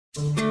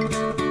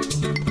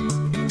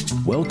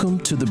Welcome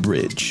to The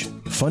Bridge.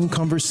 Fun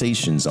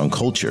conversations on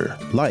culture,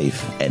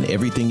 life, and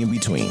everything in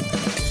between.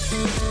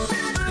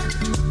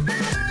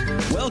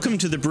 Welcome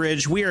to The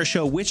Bridge. We are a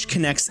show which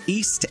connects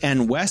East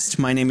and West.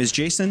 My name is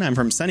Jason. I'm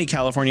from sunny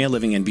California,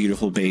 living in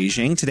beautiful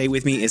Beijing. Today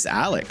with me is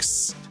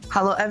Alex.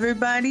 Hello,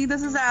 everybody.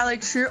 This is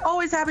Alex. You're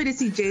always happy to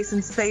see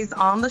Jason's face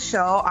on the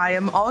show. I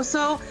am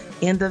also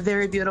in the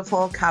very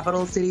beautiful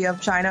capital city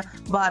of China,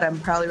 but I'm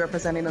proudly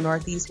representing the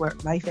Northeast, where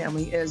my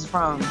family is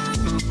from.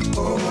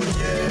 Oh,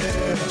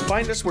 yeah.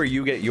 Find us where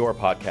you get your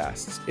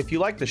podcasts. If you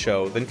like the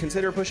show, then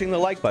consider pushing the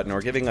like button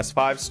or giving us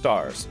 5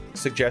 stars.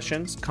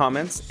 Suggestions,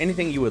 comments,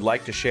 anything you would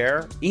like to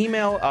share,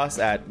 email us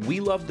at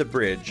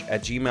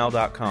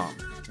welovethebridge@gmail.com.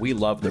 We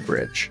love the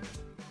bridge.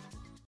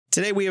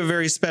 Today we have a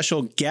very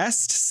special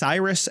guest.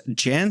 Cyrus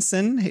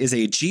Janssen is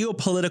a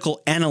geopolitical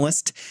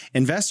analyst,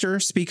 investor,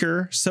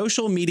 speaker,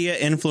 social media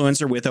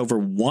influencer with over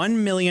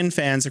 1 million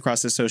fans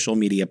across the social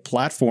media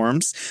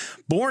platforms.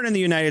 Born in the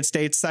United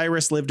States,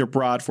 Cyrus lived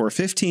abroad for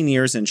 15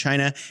 years in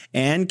China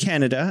and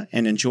Canada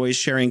and enjoys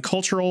sharing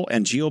cultural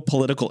and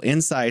geopolitical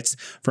insights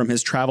from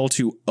his travel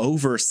to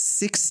over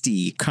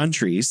 60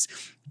 countries.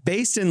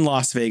 Based in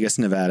Las Vegas,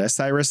 Nevada,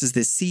 Cyrus is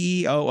the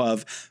CEO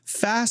of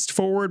Fast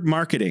Forward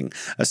Marketing,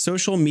 a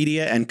social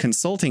media and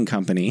consulting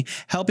company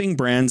helping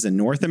brands in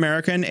North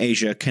America and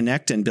Asia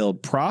connect and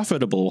build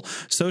profitable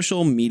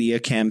social media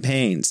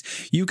campaigns.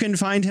 You can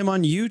find him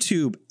on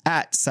YouTube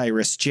at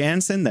Cyrus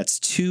Janssen, that's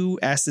 2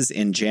 S's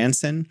in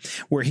Janssen,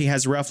 where he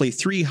has roughly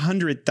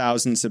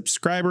 300,000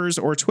 subscribers,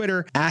 or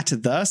Twitter at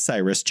the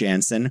Cyrus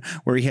Janssen,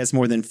 where he has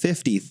more than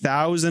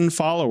 50,000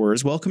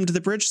 followers. Welcome to The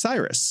Bridge,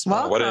 Cyrus.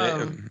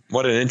 Welcome.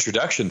 What an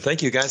introduction.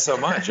 Thank you guys so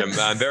much.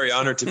 I'm very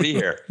honored to be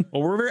here.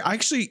 Well, I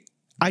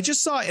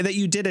just saw that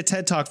you did a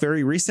TED Talk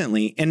very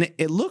recently, and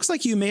it looks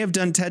like you may have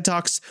done TED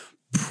Talks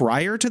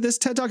prior to this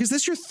TED Talk. Is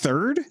this your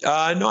third?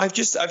 No, I've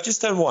just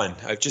done one.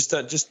 I've just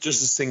done just a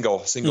single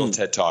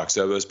TED Talk.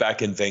 So it was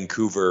back in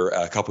Vancouver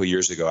a couple of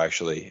years ago,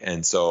 actually.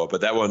 And so,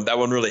 but that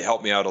one really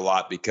helped me out a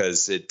lot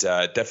because it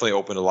definitely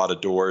opened a lot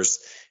of doors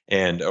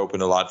and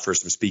opened a lot for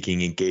some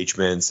speaking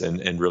engagements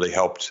and really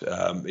helped.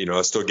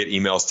 I still get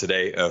emails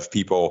today of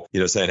people,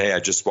 saying, "Hey, I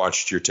just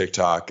watched your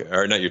TikTok,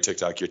 or not your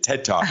TikTok, your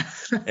TED Talk,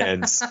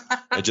 and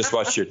I just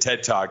watched your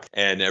TED Talk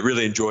and I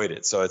really enjoyed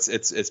it." So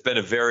it's been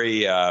a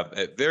very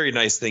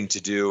nice thing to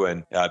do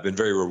and been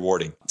very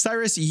rewarding.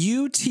 Cyrus,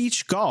 you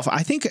teach golf.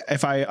 I think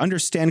if I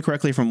understand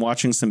correctly from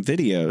watching some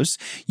videos,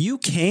 you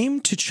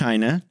came to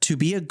China to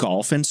be a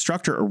golf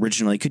instructor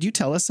originally. Could you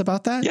tell us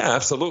about that? Yeah,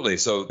 absolutely.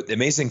 So the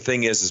amazing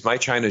thing is my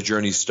China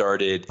journey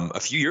started a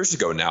few years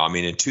ago now. I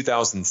mean, in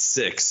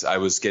 2006, I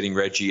was getting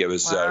ready. I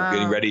was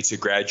getting ready to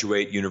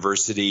graduate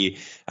university.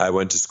 I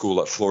went to school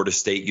at Florida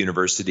State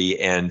University.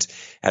 And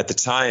at the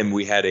time,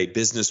 we had a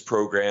business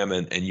program,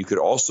 and you could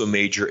also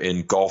major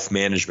in golf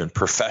management,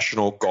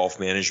 professional golf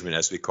management,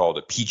 as we called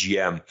it,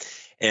 PGM.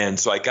 And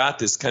so I got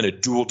this kind of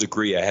dual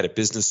degree. I had a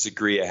business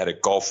degree. I had a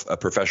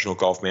professional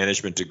golf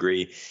management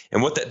degree.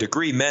 And what that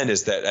degree meant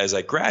is that as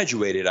I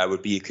graduated, I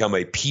would become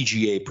a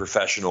PGA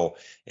professional.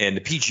 And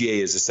the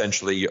PGA is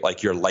essentially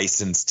like your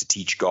license to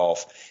teach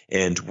golf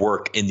and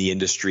work in the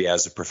industry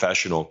as a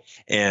professional.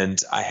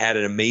 And I had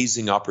an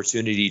amazing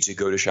opportunity to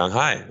go to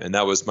Shanghai. And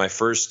that was my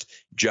first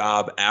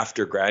job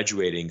after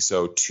graduating.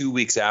 So 2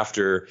 weeks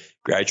after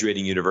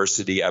graduating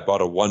university, I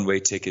bought a one-way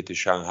ticket to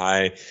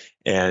Shanghai.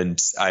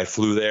 And I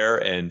flew there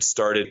and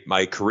started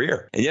my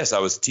career. And yes, I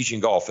was teaching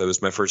golf. That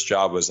was my first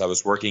job. I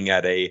was working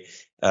at a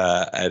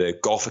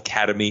golf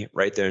academy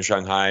right there in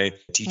Shanghai,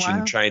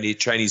 teaching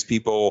Chinese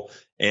people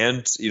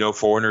and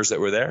foreigners that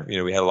were there.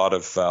 We had a lot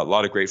of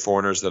great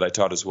foreigners that I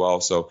taught as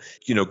well. So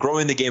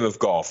growing the game of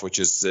golf, which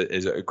is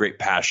a great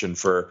passion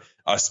for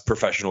us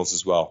professionals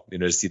as well,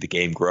 to see the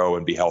game grow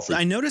and be healthy.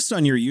 I noticed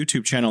on your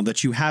YouTube channel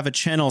that you have a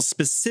channel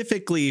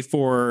specifically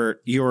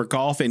for your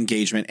golf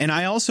engagement. And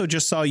I also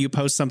just saw you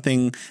post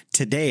something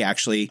today,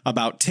 actually,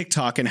 about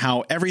TikTok and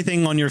how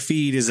everything on your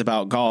feed is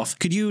about golf.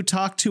 Could you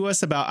talk to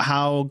us about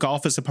how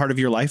golf is a part of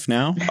your life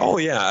now? Oh,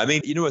 yeah. I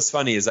mean, what's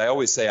funny is I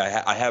always say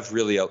I have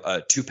really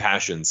two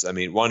passions. I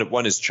mean,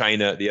 one is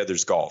China, the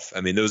other's golf.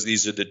 I mean,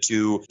 these are the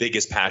two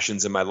biggest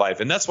passions in my life.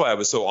 And that's why I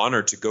was so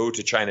honored to go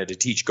to China to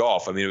teach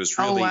golf. I mean, it was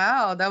really... Oh, wow.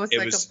 That was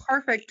a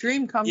perfect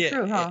dream come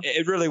true, huh?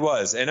 It really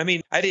was. And I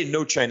mean, I didn't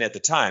know China at the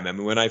time. I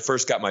mean, when I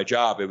first got my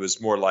job, it was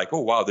more like,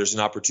 oh, wow, there's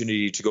an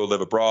opportunity to go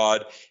live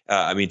abroad.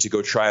 To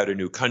go try out a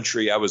new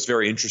country. I was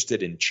very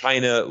interested in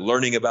China,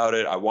 learning about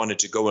it. I wanted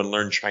to go and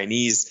learn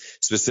Chinese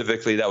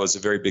specifically. That was a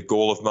very big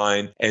goal of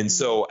mine. And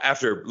so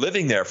after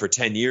living there for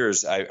 10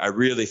 years, I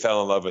really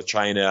fell in love with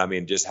China. I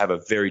mean, just have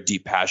a very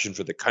deep passion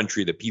for the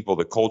country, the people,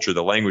 the culture,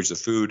 the language, the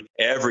food,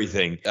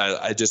 everything.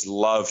 I just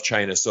love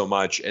China so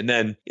much. And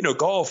then,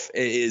 golf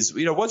is,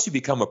 once you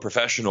become a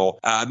professional,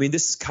 I mean,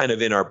 this is kind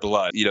of in our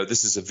blood.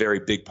 This is a very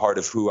big part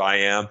of who I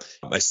am.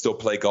 I still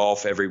play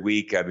golf every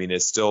week. I mean,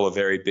 it's still a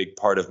very big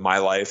part of my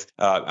life.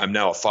 I'm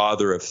now a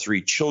father of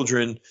 3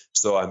 children,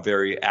 so I'm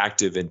very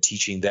active in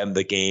teaching them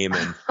the game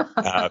and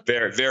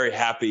Very, very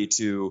happy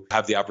to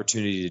have the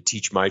opportunity to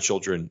teach my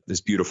children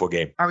this beautiful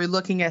game. Are we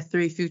looking at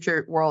 3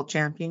 future world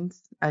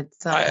champions? I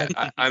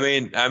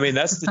mean,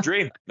 that's the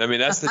dream.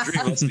 That's the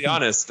dream. Let's be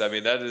honest. I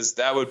mean,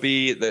 that would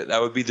be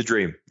the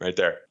dream right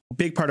there.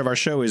 Big part of our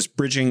show is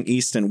bridging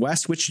East and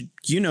West, which,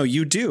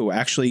 you do.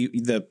 Actually,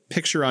 the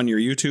picture on your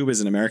YouTube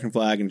is an American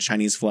flag and a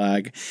Chinese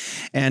flag.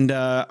 And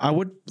I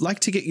would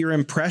like to get your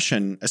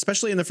impression,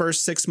 especially in the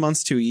first 6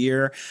 months to a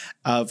year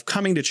of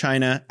coming to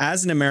China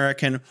as an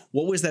American.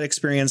 What was that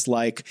experience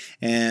like?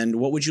 And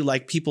what would you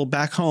like people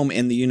back home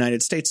in the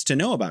United States to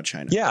know about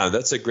China? Yeah,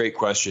 that's a great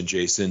question,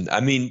 Jason. I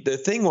mean, the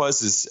thing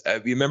was,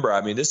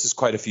 remember, this is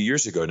quite a few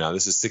years ago now.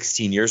 This is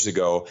 16 years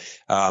ago.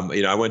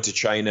 I went to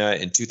China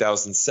in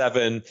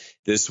 2007.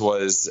 This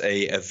was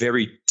a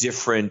very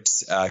different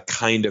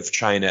kind of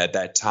China at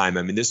that time.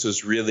 This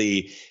was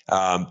really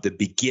the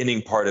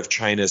beginning part of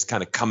China's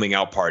kind of coming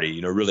out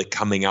party, really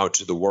coming out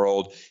to the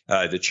world.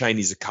 The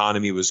Chinese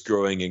economy was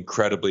growing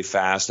incredibly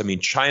fast.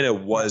 China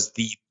was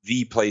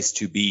the place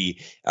to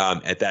be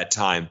at that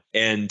time.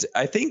 And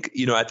I think,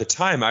 at the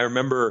time, I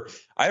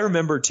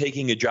remember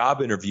taking a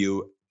job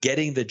interview,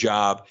 getting the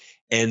job.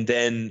 And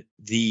then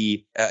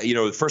the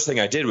first thing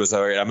I did was,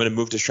 all right, I'm going to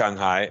move to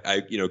Shanghai. I,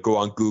 go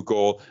on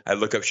Google, I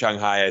look up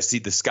Shanghai, I see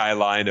the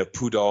skyline of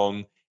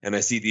Pudong, and I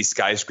see these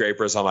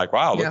skyscrapers. I'm like,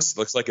 wow,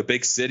 looks like a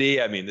big city.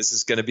 This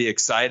is going to be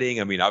exciting.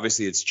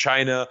 Obviously it's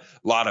China,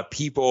 a lot of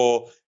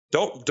people.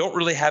 Don't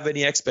really have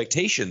any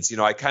expectations.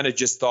 I kind of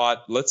just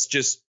thought, let's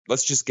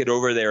just get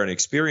over there and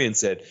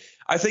experience it.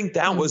 I think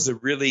that was a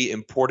really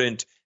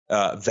important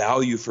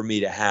value for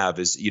me to have,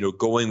 is,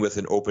 going with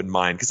an open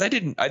mind, because I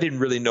didn't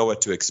really know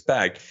what to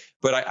expect.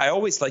 But I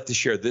always like to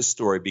share this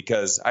story,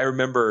 because I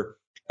remember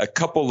a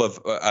couple of,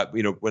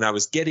 when I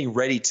was getting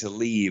ready to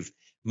leave,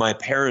 my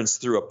parents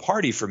threw a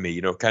party for me,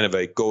 kind of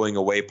a going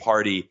away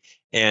party.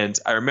 And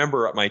I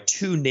remember my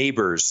 2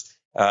 neighbors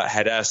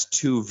had asked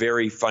 2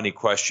 very funny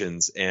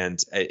questions, and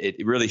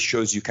it really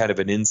shows you kind of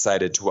an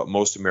insight into what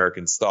most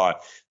Americans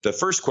thought. The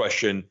first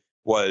question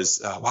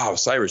was, wow,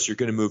 Cyrus, you're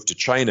going to move to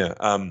China.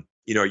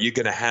 Are you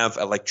going to have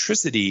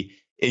electricity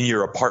in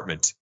your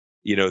apartment,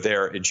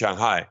 there in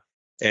Shanghai?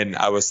 And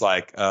I was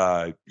like,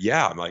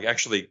 yeah. I'm like,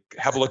 actually,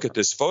 have a look at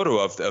this photo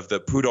of the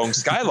Pudong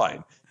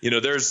skyline.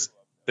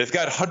 They've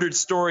got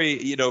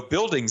 100-story,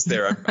 buildings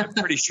there. I'm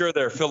pretty sure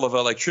they're full of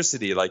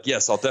electricity. Like,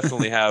 yes, I'll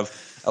definitely have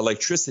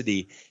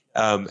electricity.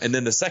 And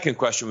then the second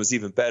question was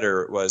even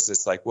better.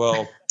 It's like,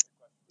 well,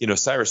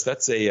 Cyrus,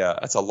 that's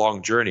a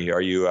long journey.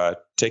 Are you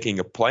taking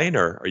a plane,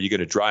 or are you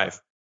going to drive?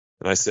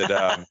 And I said,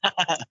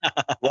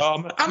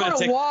 well, I'm going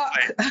to walk.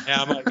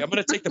 Yeah, I'm going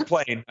to take the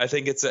plane. I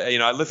think it's,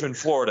 I live in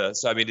Florida,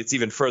 so it's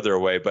even further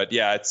away. But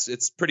yeah,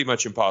 it's pretty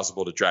much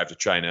impossible to drive to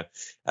China.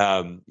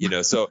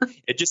 So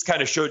it just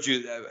kind of showed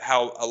you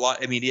how a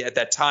lot. At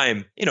that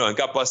time, and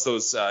God bless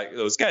those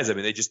guys.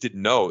 They just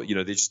didn't know.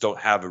 They just don't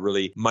have a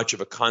really much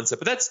of a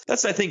concept. But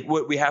that's I think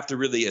what we have to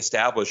really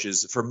establish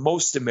is, for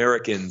most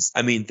Americans,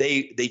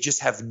 they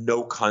just have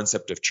no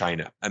concept of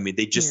China.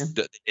 They just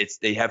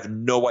they have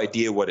no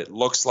idea what it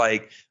looks like.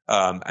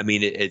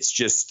 It's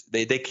just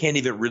they can't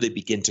even really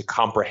begin to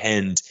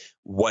comprehend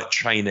what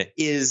China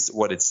is,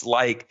 what it's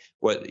like,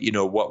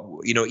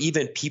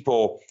 even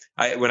people.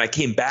 When I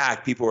came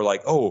back, people were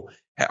like, "Oh,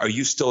 are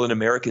you still an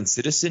American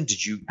citizen?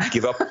 Did you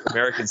give up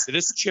American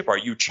citizenship? Are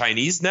you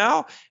Chinese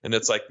now?" And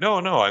it's like, no,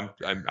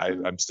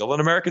 I'm still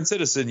an American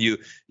citizen.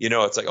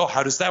 It's like, oh,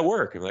 how does that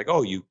work? I'm like,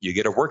 oh, you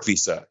get a work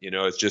visa.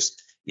 It's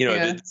just.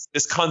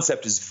 This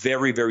concept is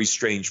very, very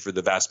strange for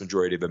the vast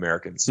majority of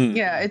Americans.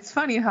 Yeah, it's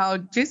funny how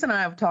Jason and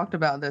I have talked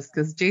about this,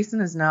 because Jason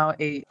is now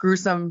a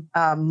gruesome,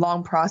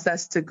 long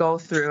process to go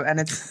through.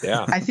 And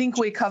I think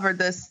we covered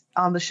this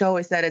on the show,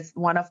 is that it's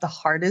one of the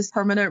hardest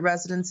permanent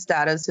resident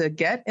status to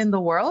get in the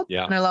world.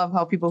 Yeah. And I love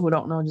how people who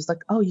don't know, just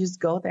like, oh, you just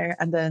go there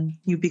and then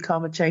you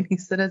become a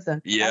Chinese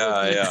citizen.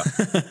 Yeah.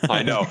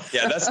 I know.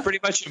 Yeah, that's pretty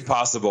much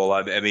impossible.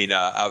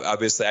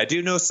 Obviously, I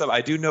do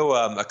know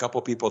a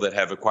couple people that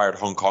have acquired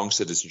Hong Kong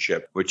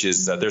citizenship, which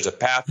is there's a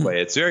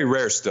pathway. It's very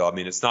rare still.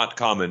 It's not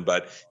common,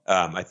 but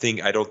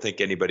I don't think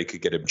anybody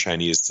could get a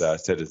Chinese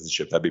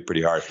citizenship. That'd be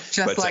pretty hard.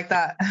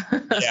 That.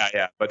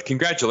 Yeah. But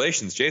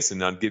congratulations,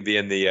 Jason, on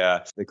being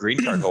the green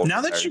card holder.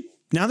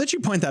 Now that you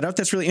point that out,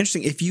 that's really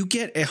interesting. If you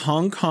get a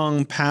Hong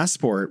Kong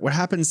passport, what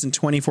happens in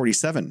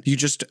 2047? You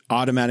just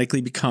automatically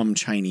become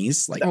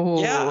Chinese?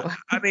 Yeah.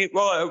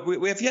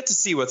 We have yet to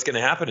see what's going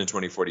to happen in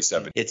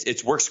 2047.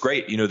 It works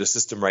great, the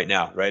system right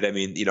now, right?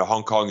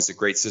 Hong Kong is a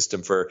great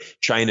system for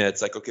China.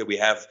 It's like, okay, we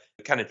have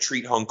kind of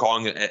treat Hong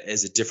Kong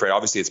as a different,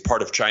 obviously it's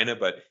part of China,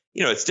 but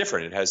it's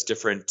different. It has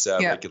different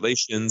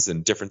regulations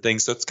and different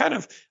things. So it's kind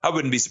of, I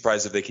wouldn't be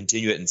surprised if they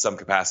continue it in some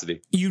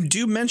capacity.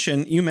 You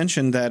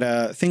mentioned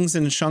that things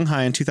in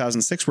Shanghai in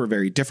 2006 were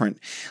very different.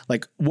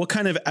 Like, what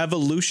kind of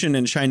evolution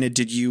in China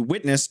did you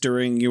witness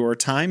during your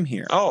time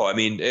here? Oh,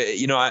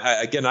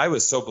 I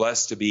was so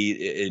blessed to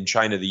be in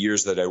China the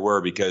years that I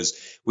were,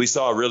 because we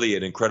saw really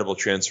an incredible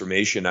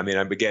transformation. I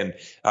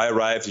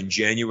arrived in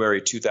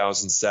January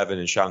 2007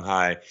 in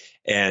Shanghai.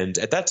 And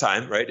at that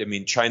time, right, I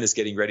mean, China's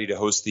getting ready to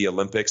host the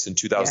Olympics in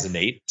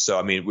 2008. Yes. So,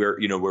 I mean,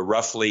 we're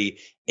roughly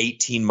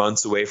 18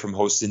 months away from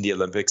hosting the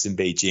Olympics in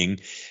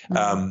Beijing.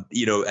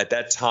 At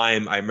that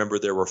time, I remember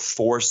there were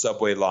 4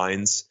 subway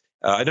lines.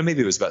 I know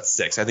maybe it was about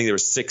 6. I think there were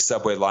 6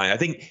 subway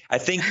lines. I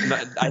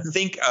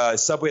think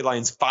subway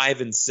lines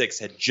 5 and 6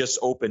 had just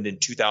opened in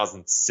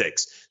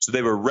 2006. So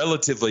they were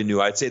relatively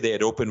new. I'd say they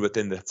had opened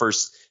within the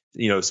first,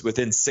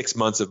 within 6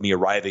 months of me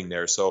arriving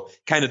there. So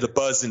kind of the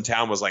buzz in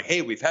town was like,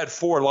 hey, we've had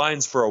 4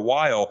 lines for a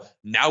while.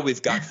 Now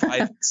we've got 5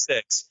 and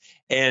 6.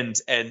 And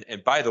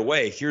by the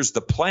way, here's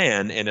the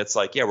plan. And it's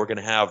like, yeah, we're going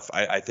to have,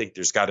 I think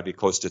there's got to be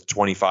close to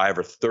 25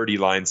 or 30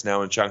 lines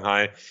now in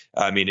Shanghai.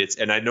 I mean,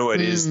 I know it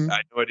is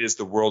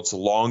the world's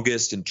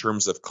longest in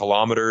terms of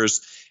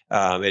kilometers.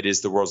 It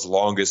is the world's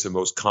longest and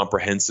most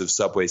comprehensive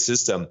subway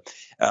system.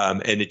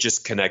 And it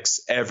just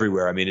connects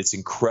everywhere. I mean, it's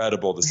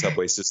incredible, the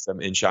subway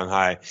system in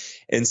Shanghai.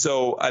 And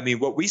so, I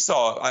mean,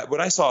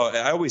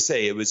 I always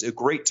say it was a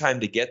great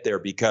time to get there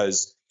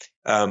because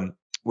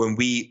when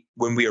we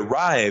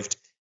arrived,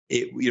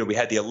 we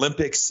had the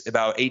Olympics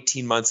about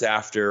 18 months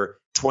after.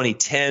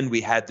 2010, we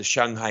had the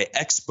Shanghai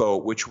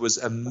Expo, which was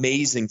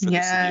amazing for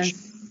the city.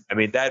 I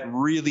mean, that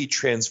really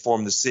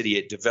transformed the city.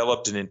 It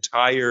developed an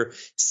entire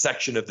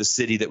section of the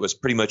city that was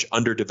pretty much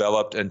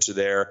underdeveloped into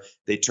there.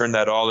 They turned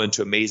that all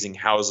into amazing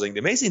housing.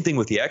 The amazing thing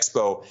with the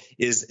Expo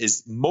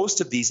is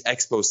most of these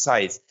Expo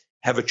sites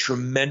have a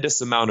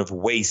tremendous amount of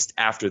waste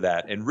after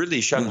that. And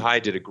really, Shanghai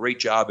did a great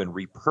job in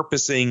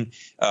repurposing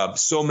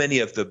so many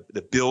of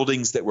the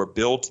buildings that were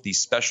built, these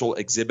special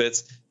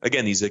exhibits.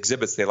 Again, these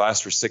exhibits, they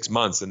last for 6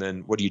 months. And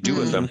then what do you do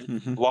with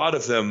them? A lot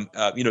of them,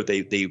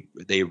 they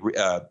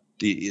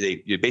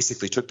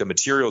basically took the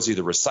materials,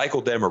 either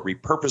recycled them or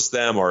repurposed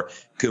them or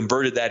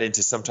converted that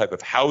into some type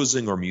of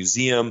housing or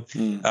museum.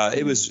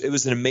 It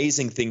was an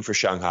amazing thing for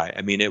Shanghai.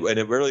 I mean, it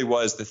really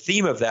was. The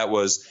theme of that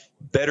was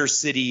better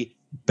city,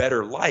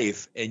 better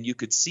life. And you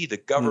could see the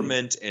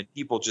government and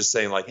people just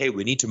saying like, hey,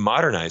 we need to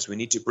modernize. We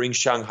need to bring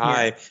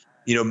Shanghai,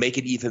 make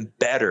it even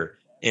better.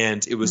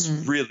 And it was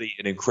really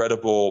an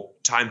incredible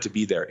time to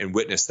be there and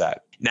witness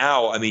that.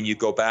 Now, I mean, you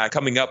go back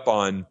coming up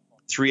on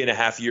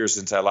 3.5 years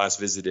since I last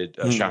visited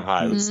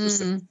Shanghai. It was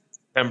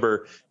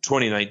September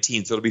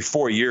 2019. So it'll be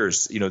 4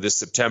 years, this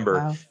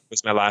September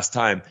was my last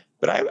time.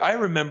 But I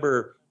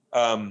remember,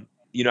 I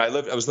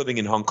was living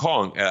in Hong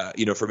Kong,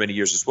 for many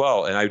years as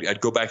well. And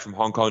I'd go back from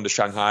Hong Kong to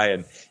Shanghai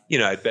and,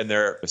 I'd been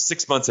there,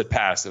 6 months had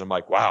passed and I'm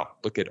like, wow,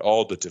 look at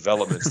all the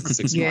developments in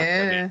 6 months.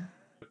 I mean,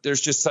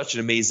 there's just such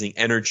an amazing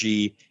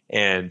energy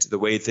and the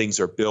way things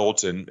are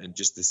built and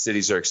just the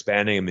cities are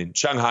expanding. I mean,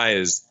 Shanghai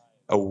is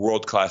a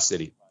world-class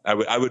city.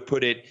 I would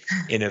put it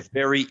in a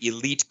very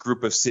elite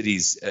group of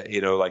cities,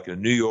 like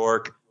New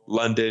York,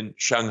 London,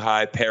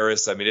 Shanghai,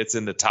 Paris. I mean, it's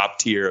in the top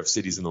tier of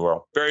cities in the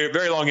world. Very,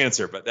 very long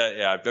answer, but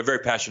I'm very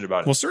passionate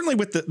about it. Well, certainly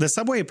with the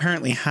subway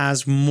apparently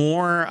has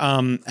more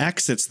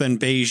exits than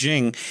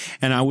Beijing.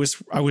 And I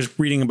was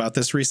reading about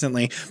this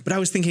recently, but I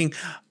was thinking,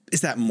 is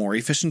that more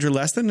efficient or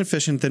less than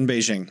efficient than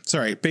Beijing?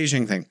 Sorry,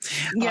 Beijing thing.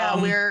 Yeah,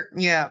 we're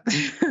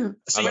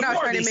not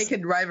trying to make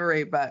it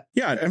rivalry, but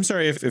yeah, I'm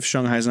sorry if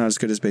Shanghai is not as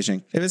good as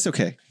Beijing. If it's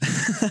okay.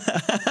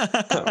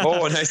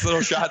 Oh, a nice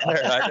little shot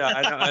there.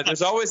 I know.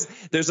 There's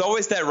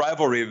always that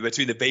rivalry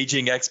between the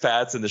Beijing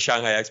expats and the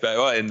Shanghai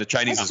expats, and the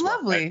Chinese as well.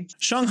 Lovely. Right?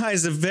 Shanghai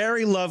is a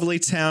very lovely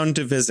town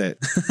to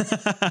visit.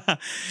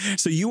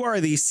 So you are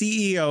the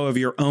CEO of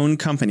your own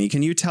company.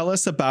 Can you tell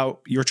us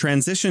about your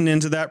transition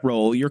into that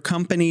role, your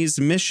company's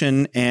mission,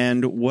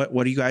 and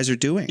what you guys are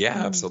doing?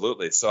 Yeah,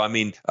 absolutely. So, I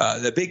mean,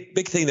 the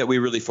big thing that we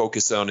really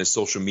focus on is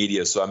social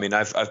media. So, I mean,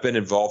 I've been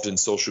involved in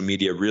social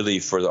media really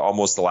for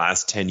almost the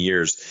last 10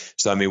 years.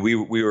 So, I mean, we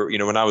were,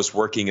 when I was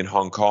working in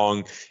Hong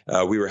Kong,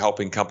 we were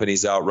helping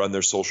companies out run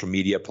their social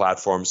media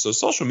platforms. So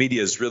social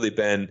media has really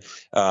been,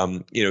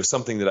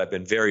 something that I've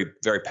been very,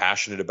 very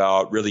passionate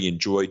about, really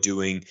enjoy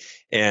doing.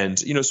 And,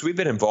 so we've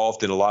been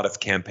involved in a lot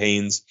of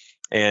campaigns.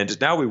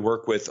 And now we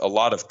work with a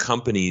lot of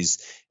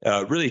companies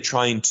really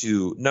trying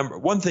to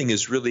one thing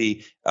is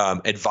really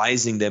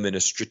advising them in a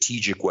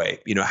strategic way.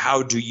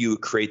 How do you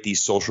create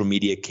these social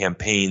media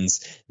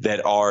campaigns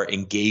that are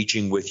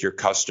engaging with your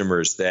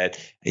customers, that,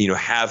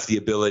 have the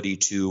ability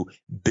to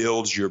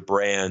build your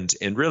brand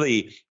and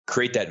really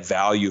create that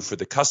value for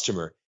the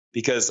customer?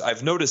 Because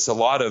I've noticed a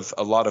lot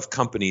of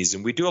companies,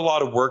 and we do a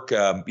lot of work.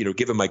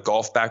 Given my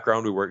golf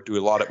background, we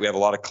have a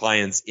lot of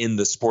clients in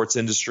the sports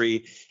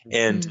industry,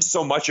 and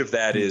so much of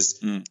that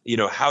is,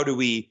 how do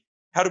we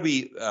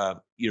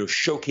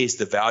showcase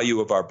the value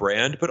of our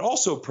brand, but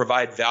also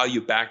provide value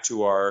back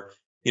to our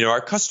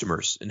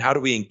customers, and how do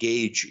we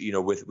engage,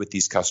 with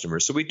these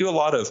customers? So we do a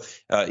lot of,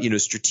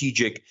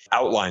 strategic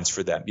outlines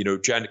for them,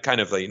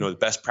 kind of the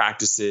best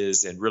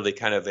practices, and really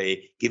kind of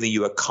giving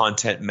you a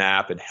content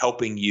map and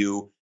helping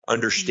you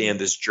understand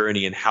this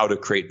journey and how to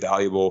create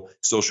valuable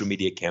social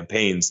media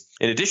campaigns.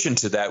 In addition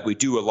to that, we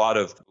do a lot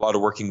of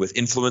working with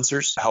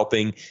influencers,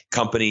 helping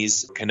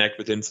companies connect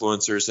with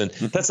influencers. And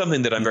that's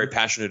something that I'm very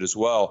passionate as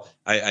well.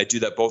 I do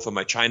that both on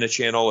my China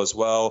channel as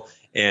well,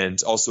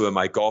 and also in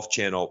my golf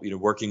channel,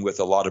 working with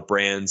a lot of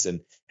brands and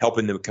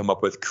helping them come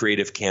up with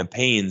creative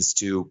campaigns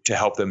to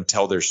help them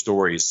tell their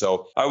stories.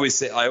 So I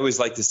always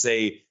like to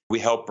say we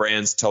help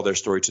brands tell their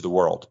story to the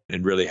world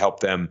and really help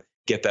them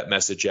get that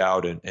message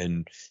out.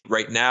 And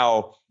right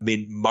now,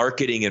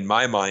 marketing in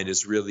my mind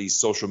is really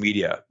social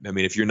media.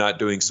 If you're not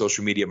doing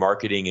social media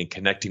marketing and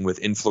connecting with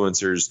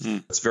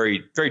influencers, it's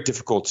very, very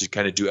difficult to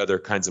kind of do other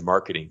kinds of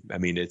marketing.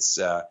 It's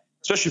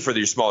especially for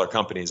your smaller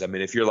companies.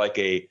 If you're like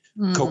a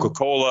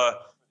Coca-Cola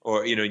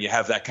or, you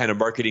have that kind of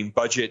marketing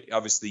budget,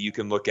 obviously you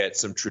can look at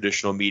some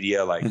traditional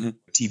media like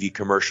TV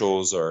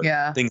commercials or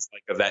things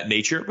like of that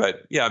nature.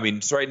 But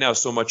so right now,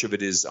 so much of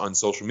it is on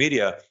social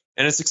media,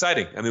 and it's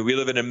exciting. We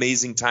live in an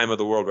amazing time of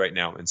the world right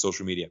now in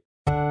social media.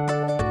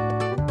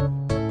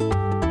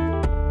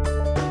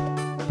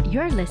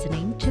 You're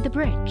listening to The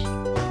Bridge.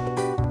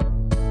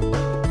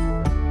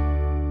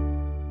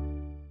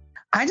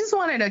 I just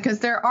wanted to, because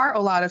there are a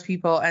lot of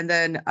people, and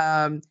then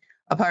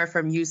apart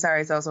from you,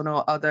 Cyrus, I also know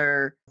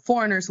other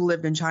foreigners who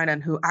lived in China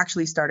and who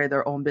actually started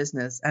their own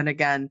business. And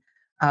again,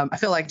 I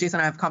feel like Jason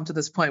and I have come to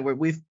this point where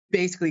we've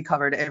basically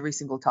covered every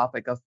single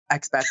topic of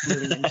expats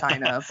living in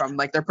China, from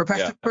like their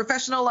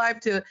professional life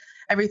to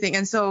everything.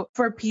 And so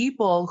for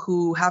people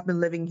who have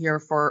been living here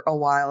for a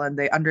while and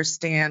they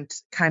understand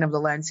kind of the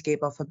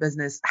landscape of a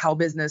business, how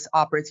business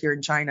operates here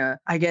in China,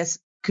 I guess,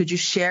 could you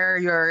share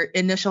your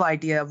initial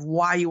idea of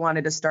why you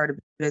wanted to start a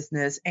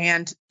business,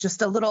 and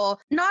just a little,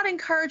 not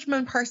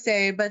encouragement per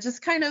se, but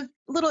just kind of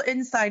little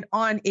insight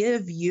on,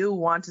 if you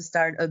want to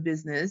start a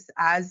business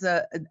as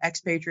an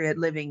expatriate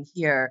living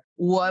here,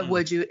 what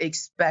would you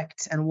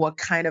expect, and what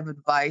kind of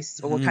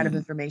advice or what kind of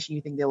information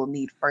you think they will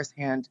need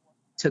firsthand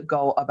to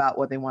go about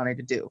what they wanted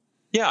to do?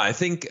 Yeah, I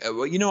think,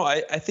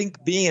 I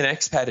think being an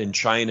expat in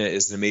China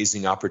is an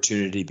amazing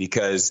opportunity,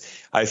 because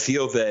I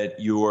feel that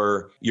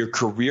your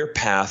career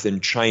path in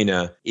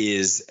China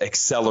is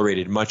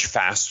accelerated much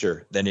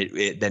faster than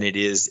it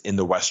is in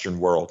the Western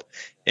world.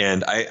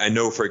 And I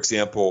know, for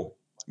example,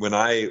 when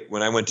I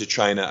went to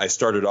China, I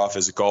started off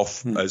as a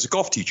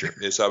golf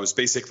teacher. So I was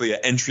basically an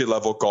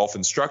entry-level golf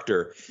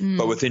instructor.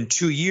 But within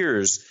 2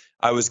 years,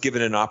 I was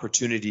given an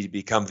opportunity to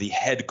become the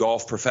head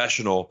golf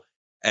professional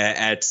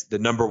at the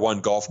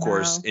 #1 golf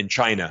course in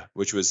China,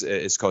 which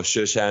it's called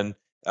Sheshan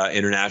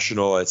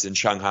International. It's in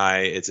Shanghai.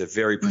 It's a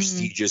very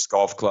prestigious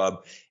golf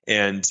club.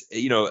 And,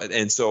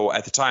 and so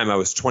at the time I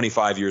was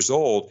 25 years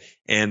old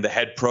and the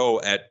head pro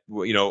at,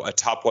 a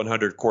top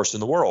 100 course in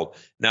the world.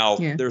 Now,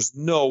 there's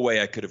no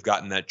way I could have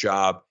gotten that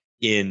job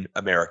in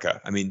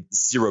America.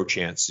 Zero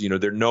chance. No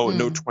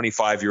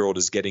 25-year-old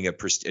is getting a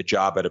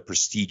job at a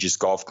prestigious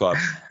golf club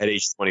at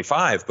age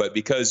 25. But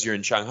because you're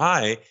in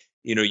Shanghai,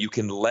 you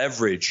can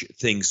leverage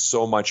things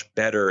so much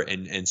better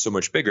and so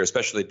much bigger,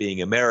 especially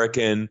being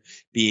American,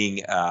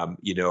 being,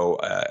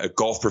 a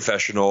golf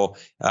professional.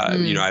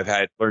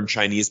 I've learned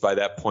Chinese by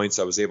that point.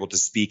 So I was able to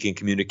speak and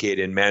communicate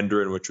in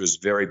Mandarin, which was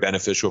very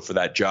beneficial for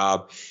that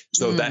job.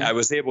 So that I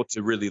was able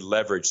to really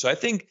leverage. So I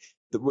think,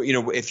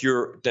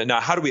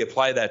 now how do we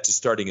apply that to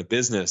starting a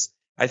business?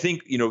 I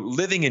think,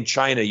 living in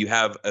China, you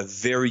have a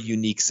very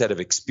unique set of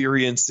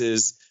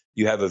experiences.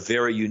 You have a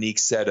very unique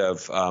set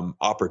of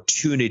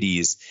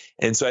opportunities.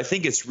 And so I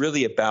think it's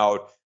really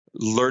about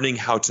learning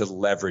how to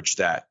leverage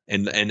that.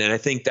 And I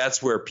think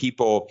that's where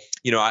people,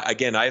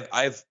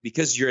 I've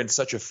because you're in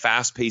such a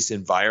fast-paced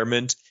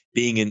environment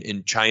being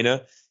in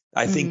China,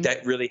 I think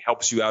that really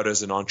helps you out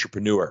as an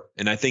entrepreneur.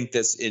 And I think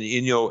that's,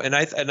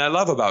 and I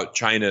love about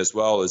China as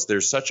well is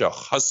there's such a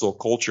hustle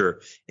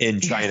culture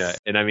in China.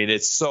 And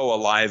it's so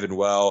alive and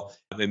well.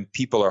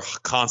 People are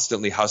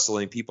constantly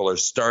hustling. People are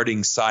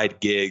starting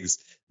side gigs.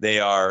 They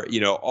are,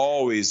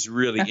 always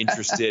really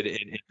interested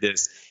in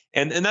this.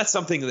 And that's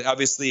something that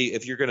obviously,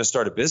 if you're going to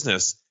start a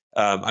business,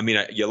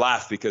 you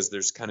laugh because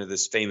there's kind of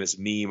this famous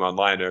meme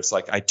online where it's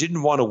like, I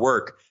didn't want to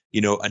work,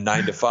 a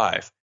 9 to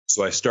 5.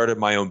 So I started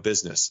my own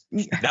business.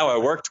 Now I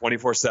work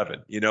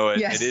 24/7,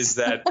 It is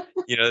that,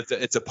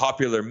 it's a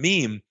popular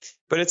meme,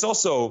 but it's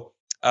also,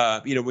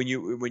 when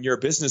you're a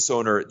business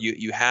owner,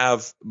 you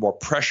have more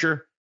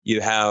pressure. You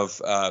have,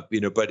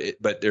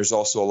 but there's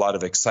also a lot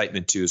of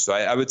excitement too. So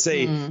I would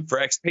say for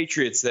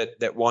expatriates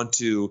that want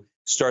to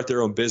start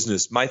their own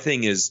business, my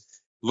thing is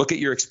look at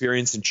your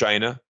experience in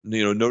China.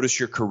 Notice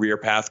your career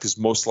path, because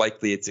most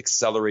likely it's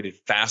accelerated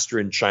faster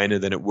in China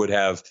than it would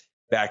have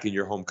back in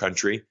your home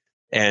country.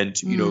 And,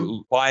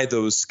 apply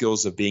those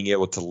skills of being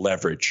able to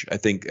leverage. I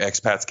think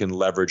expats can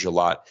leverage a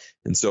lot.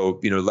 And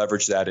so,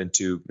 leverage that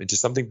into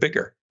something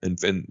bigger and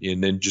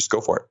then just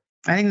go for it.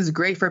 I think this is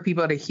great for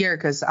people to hear,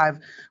 because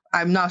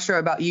I'm not sure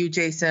about you,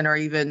 Jason, or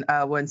even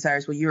when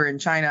you were in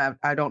China.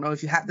 I don't know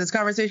if you had this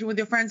conversation with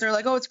your friends. They're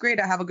like, oh, it's great,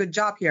 I have a good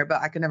job here,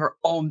 but I can never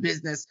own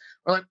business.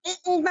 Or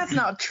like, that's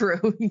not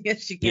true.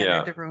 Yes, you can. There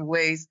are different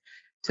ways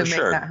to make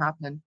that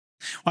happen.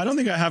 I don't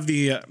think I have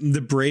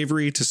the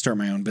bravery to start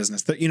my own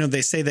business. That,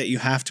 they say that you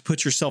have to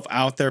put yourself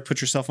out there,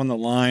 put yourself on the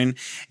line,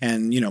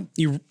 and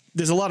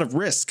there's a lot of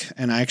risk.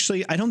 And I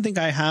don't think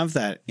I have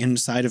that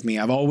inside of me.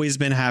 I've always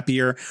been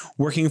happier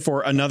working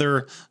for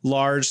another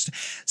large,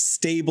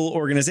 stable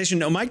organization.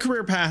 No, my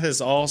career path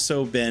has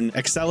also been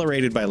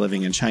accelerated by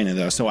living in China,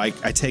 though. So I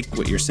take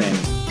what you're saying.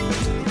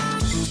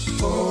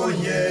 Oh,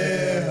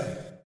 yeah.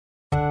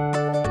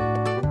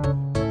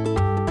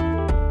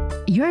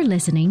 You're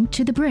listening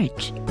to The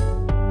Bridge.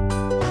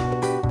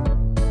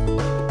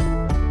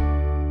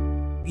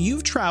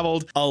 You've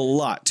traveled a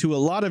lot to a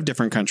lot of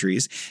different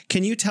countries.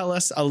 Can you tell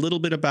us a little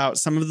bit about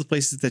some of the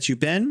places that you've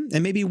been,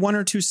 and maybe one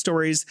or two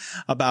stories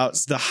about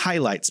the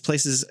highlights,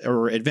 places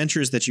or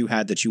adventures that you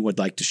had that you would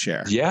like to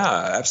share? Yeah,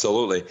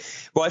 absolutely.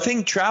 Well, I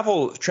think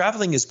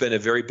traveling has been a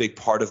very big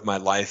part of my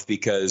life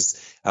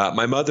because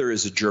my mother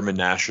is a German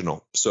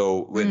national.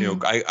 So when,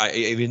 I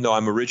even though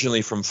I'm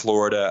originally from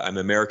Florida, I'm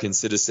an American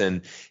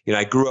citizen.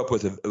 I grew up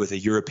with a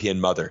European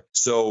mother.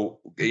 So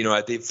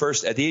at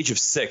the age of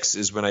 6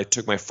 is when I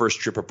took my first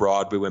trip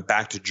abroad. We went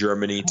back to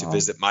Germany to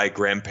visit my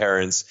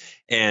grandparents,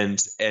 and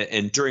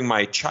during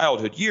my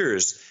childhood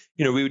years,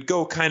 we would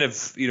go kind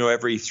of,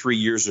 every 3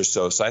 years or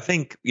so. So I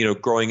think,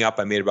 growing up,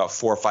 I made about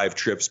 4 or 5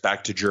 trips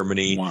back to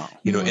Germany,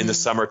 in the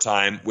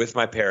summertime with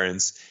my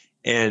parents.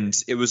 And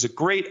it was a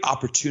great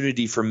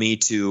opportunity for me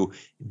to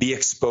be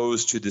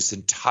exposed to this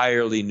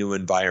entirely new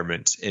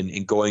environment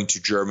and going to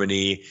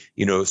Germany,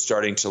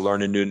 starting to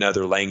learn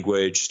another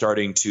language,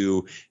 starting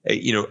to,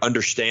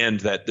 understand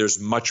that there's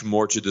much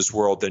more to this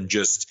world than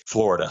just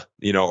Florida,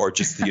 or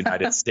just the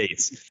United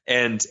States.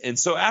 And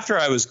so after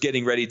I was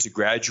getting ready to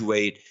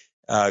graduate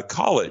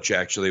college,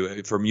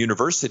 actually from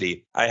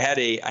university, I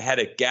had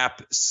a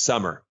gap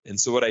summer. And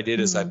so what I did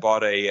is I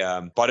bought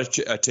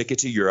a ticket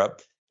to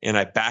Europe. And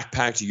I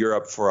backpacked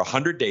Europe for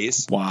 100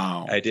 days.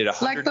 Wow! I did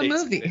 100 like the days.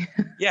 movie.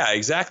 Yeah,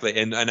 exactly.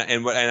 And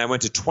I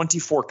went to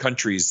 24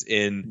 countries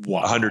in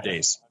 100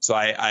 days. So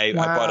I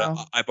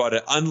bought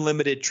an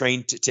unlimited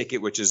train ticket,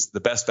 which is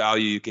the best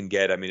value you can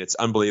get. I mean, it's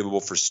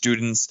unbelievable for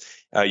students.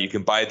 You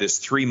can buy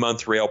this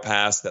 3-month rail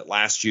pass that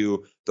lasts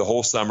you the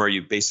whole summer.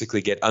 You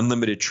basically get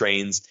unlimited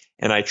trains.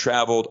 And I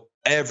traveled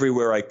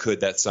everywhere I could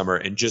that summer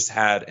and just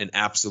had an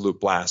absolute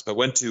blast. But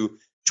went to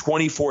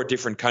 24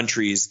 different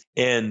countries.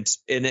 And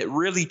it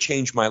really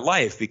changed my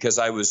life because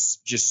I was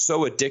just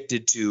so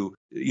addicted to,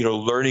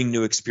 learning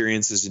new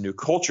experiences and new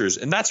cultures.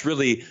 And that's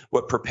really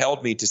what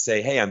propelled me to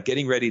say, hey, I'm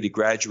getting ready to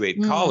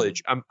graduate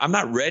college. I'm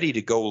not ready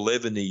to go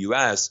live in the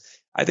US.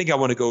 I think I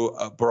want to go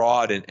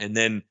abroad. And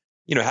then,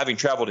 having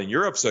traveled in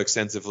Europe so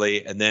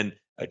extensively, and then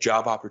a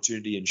job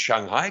opportunity in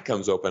Shanghai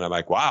comes open. I'm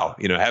like, wow,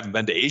 I haven't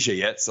been to Asia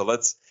yet. So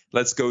let's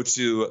go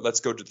to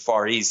the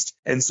Far East.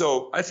 And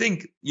so I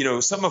think,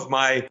 some of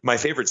my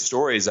favorite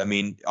stories,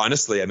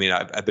 honestly,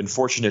 I've been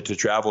fortunate to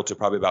travel to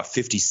probably about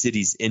 50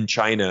 cities in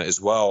China as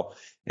well.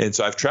 And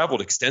so I've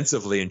traveled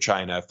extensively in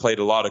China. I've played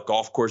a lot of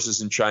golf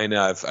courses in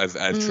China.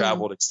 I've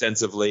traveled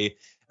extensively.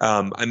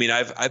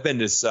 I've been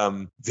to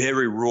some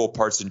very rural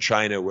parts in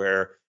China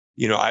where,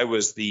 I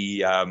was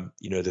the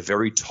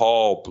very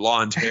tall,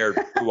 blonde-haired,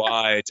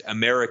 blue-eyed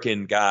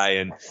American guy.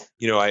 And,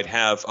 I'd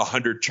have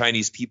 100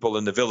 Chinese people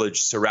in the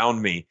village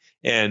surround me.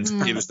 And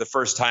it was the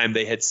first time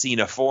they had seen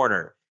a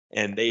foreigner,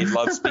 and they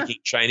loved speaking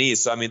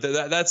Chinese. So,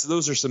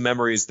 those are some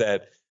memories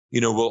that,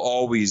 will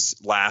always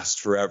last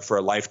forever, for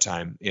a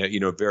lifetime,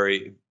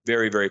 very,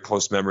 very, very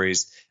close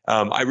memories.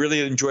 I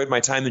really enjoyed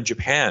my time in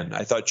Japan.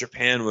 I thought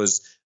Japan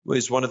was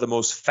one of the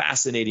most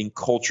fascinating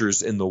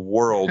cultures in the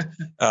world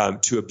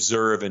to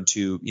observe and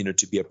to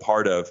be a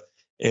part of.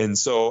 And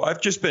so I've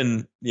just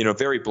been,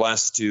 very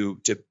blessed to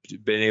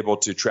been able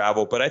to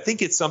travel. But I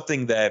think it's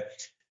something that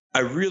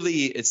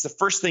it's the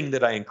first thing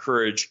that I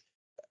encourage,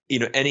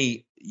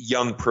 any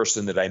young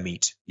person that I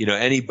meet,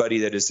 anybody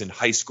that is in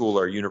high school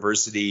or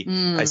university,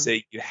 I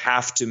say you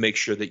have to make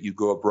sure that you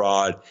go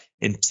abroad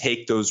and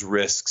take those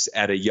risks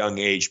at a young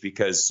age,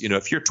 because,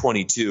 if you're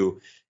 22,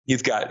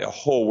 you've got a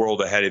whole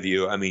world ahead of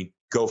you.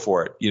 Go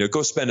for it.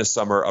 Go spend a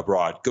summer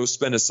abroad. Go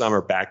spend a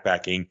summer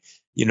backpacking.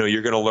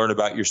 You're going to learn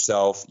about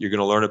yourself. You're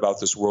going to learn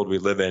about this world we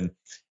live in.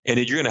 And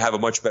you're going to have a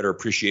much better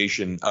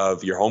appreciation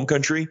of your home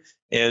country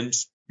and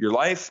your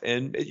life.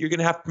 And you're going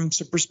to have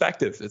some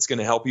perspective that's going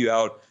to help you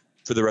out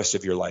for the rest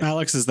of your life.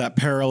 Alex, is that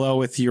parallel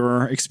with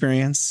your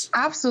experience?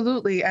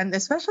 Absolutely. And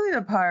especially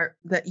the part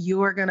that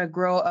you are going to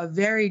grow a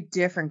very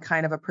different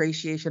kind of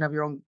appreciation of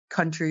your own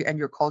country and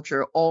your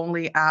culture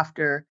only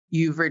after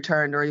you've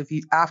returned, or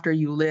after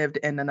you lived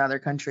in another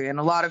country. And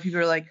a lot of people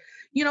are like,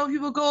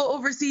 people go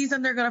overseas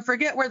and they're going to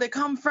forget where they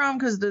come from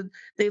because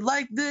they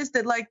like this,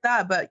 they like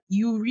that. But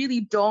you really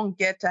don't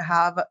get to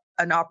have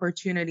an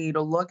opportunity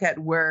to look at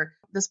where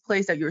this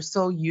place that you're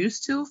so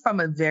used to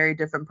from a very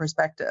different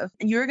perspective.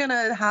 And you're going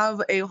to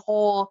have a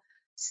whole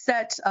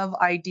set of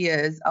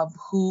ideas of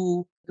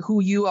who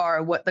you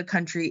are, what the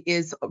country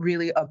is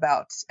really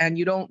about. And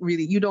you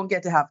don't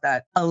get to have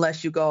that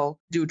unless you go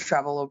do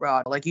travel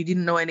abroad. Like, you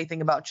didn't know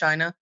anything about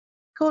China,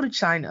 go to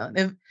China.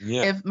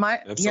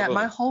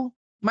 My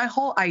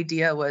whole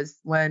idea was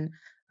when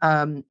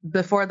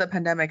Before the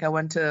pandemic, I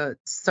went to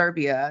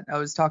Serbia. I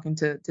was talking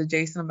to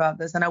Jason about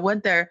this, and I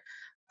went there.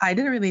 I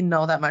didn't really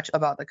know that much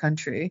about the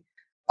country.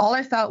 All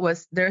I thought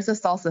was there's a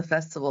salsa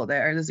festival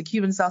there. There's a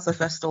Cuban salsa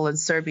festival in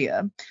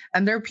Serbia.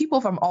 And there are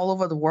people from all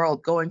over the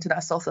world going to that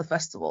salsa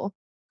festival.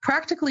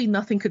 Practically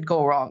nothing could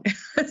go wrong.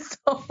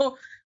 So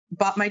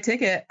bought my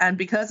ticket. And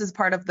because it's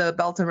part of the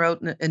Belt and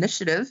Road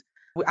Initiative,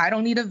 I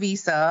don't need a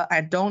visa.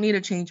 I don't need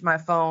to change my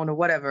phone or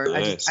whatever.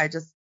 Nice. I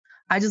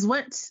just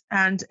went.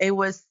 And it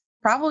was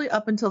probably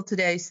up until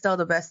today still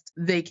the best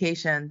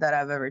vacation that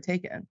I've ever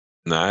taken.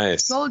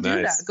 Nice. Go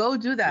do that. Go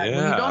do that. Yeah,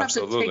 when you don't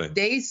absolutely. have to take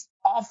days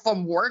off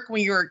from work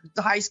when you're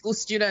a high school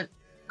student,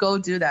 go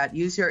do that.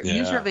 Use your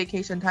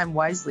vacation time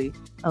wisely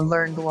and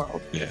learn the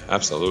world. Yeah,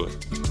 absolutely.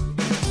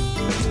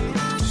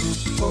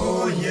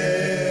 Oh,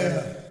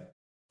 yeah.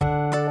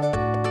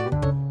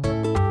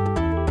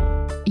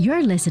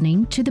 You're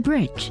listening to The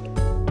Bridge.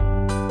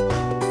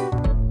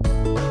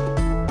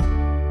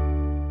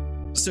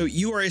 So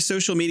you are a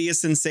social media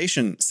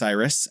sensation,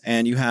 Cyrus,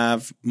 and you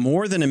have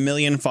more than 1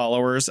 million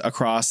followers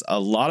across a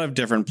lot of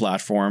different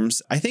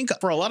platforms. I think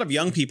for a lot of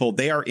young people,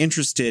 they are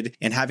interested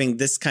in having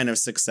this kind of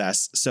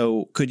success.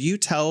 So could you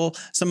tell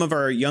some of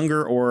our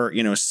younger or,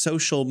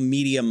 social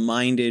media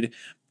minded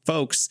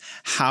folks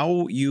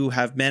how you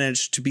have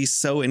managed to be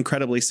so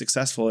incredibly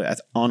successful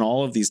on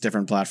all of these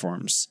different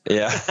platforms?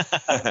 Yeah.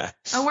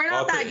 And we're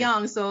not that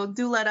young, so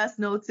do let us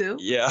know too.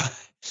 Yeah.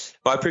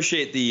 Well, I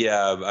appreciate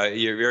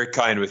you're very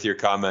kind with your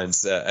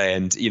comments.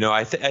 And,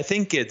 I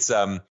think it's,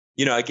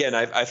 again,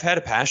 I've had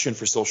a passion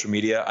for social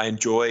media. I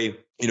enjoy,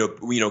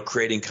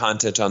 creating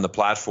content on the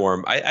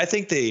platform. I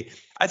think the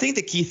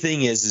key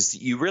thing is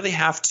you really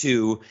have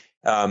to,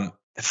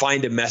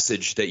 find a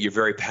message that you're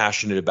very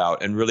passionate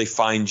about and really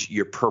find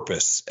your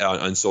purpose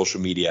on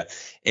social media.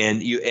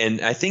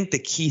 And I think the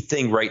key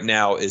thing right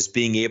now is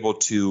being able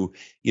to,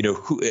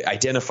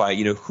 identify,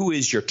 who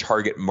is your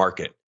target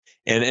market.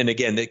 And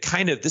again,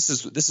 this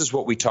is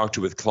what we talk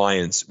to with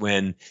clients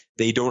when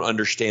they don't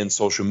understand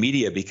social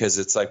media, because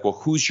it's like, well,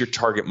 who's your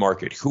target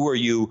market? Who are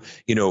you?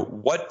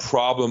 What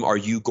problem are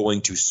you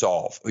going to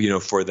solve,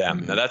 for them?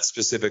 Mm-hmm. Now, that's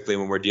specifically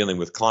when we're dealing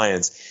with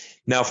clients.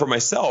 Now, for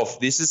myself,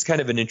 this is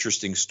kind of an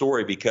interesting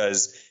story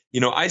because,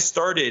 I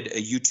started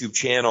a YouTube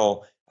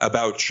channel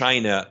about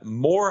China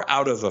more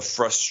out of a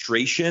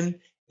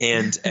frustration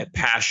and a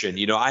passion.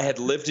 I had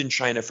lived in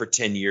China for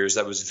 10 years.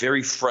 I was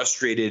very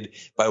frustrated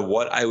by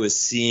what I was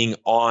seeing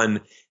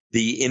on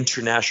the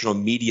international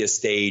media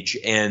stage.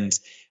 And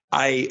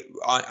I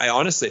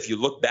honestly, if you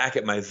look back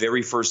at my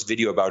very first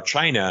video about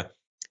China,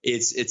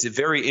 it's a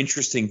very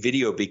interesting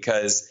video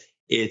because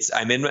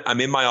I'm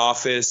in my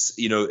office.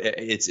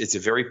 It's a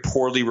very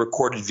poorly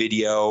recorded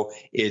video.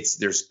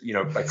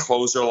 My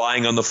clothes are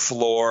lying on the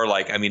floor.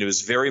 It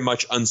was very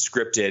much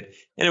unscripted,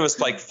 and it was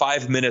like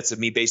 5 minutes of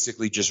me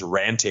basically just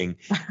ranting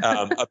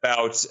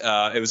about.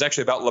 It was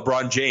actually about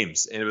LeBron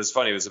James, and it was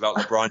funny. It was about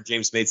LeBron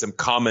James made some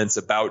comments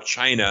about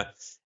China,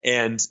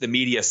 and the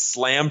media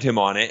slammed him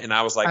on it, and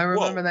I was like, I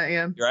remember that,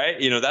 yeah,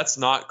 right. That's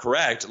not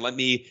correct. Let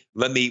me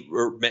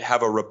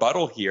have a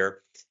rebuttal here.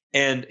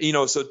 And,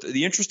 so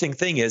the interesting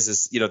thing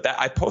is that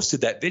I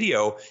posted that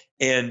video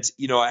and,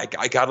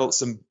 I got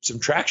some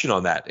traction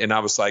on that. And I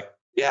was like,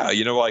 yeah,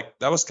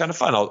 that was kind of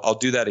fun. I'll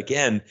do that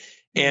again.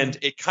 And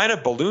it kind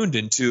of ballooned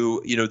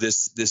into,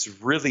 this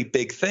really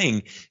big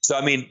thing.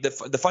 So,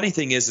 the funny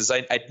thing is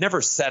I'd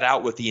never set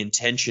out with the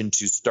intention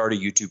to start a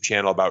YouTube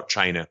channel about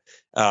China.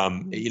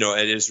 And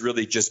it's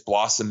really just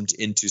blossomed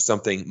into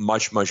something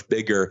much, much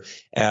bigger.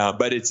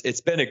 But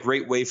it's been a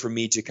great way for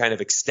me to kind of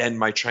extend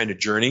my China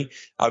journey.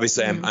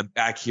 Obviously, I'm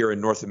back here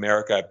in North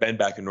America. I've been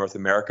back in North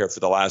America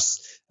for the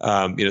last,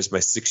 it's my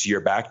 6th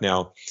year back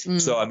now.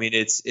 So,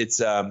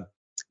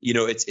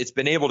 it's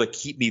been able to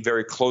keep me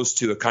very close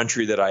to a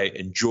country that I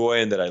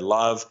enjoy and that I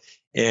love.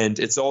 And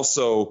it's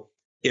also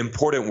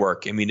important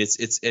work.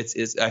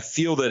 It's I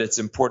feel that it's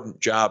important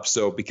job.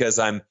 So because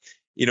I'm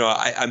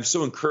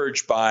so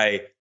encouraged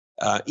by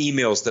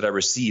emails that I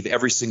receive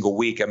every single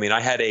week. I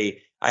had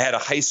a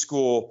high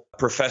school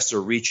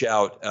professor reach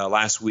out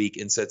last week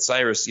and said,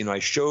 Cyrus, I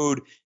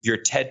showed your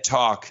TED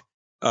Talk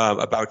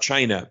about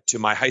China to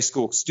my high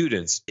school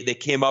students. They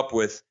came up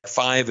with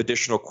 5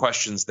 additional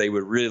questions they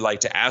would really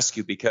like to ask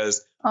you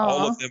because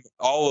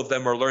all of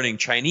them are learning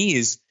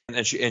Chinese.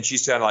 And she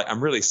said,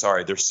 I'm really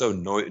sorry. They're so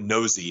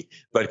nosy,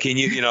 but can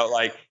you,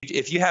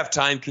 if you have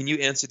time, can you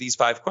answer these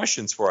 5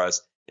 questions for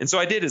us? And so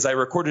I did is I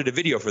recorded a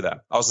video for them.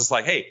 I was just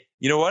like, hey,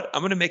 you know what?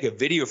 I'm going to make a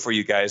video for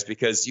you guys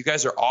because you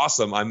guys are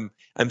awesome.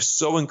 I'm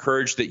so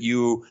encouraged that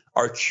you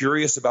are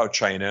curious about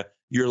China.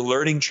 You're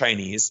learning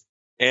Chinese.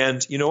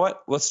 And you know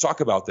what? Let's talk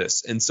about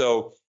this. And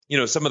so,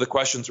 some of the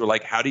questions were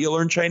like, how do you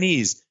learn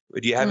Chinese?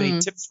 Do you have any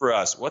tips for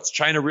us? What's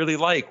China really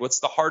like?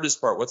 What's the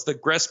hardest part? What's the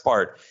best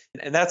part?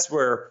 And that's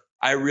where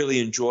I really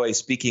enjoy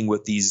speaking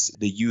with the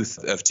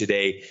youth of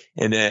today.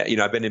 And,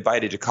 I've been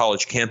invited to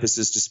college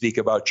campuses to speak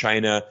about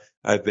China.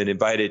 I've been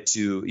invited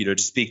to,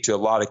 to speak to a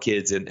lot of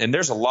kids. And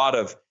there's a lot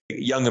of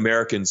young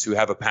Americans who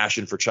have a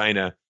passion for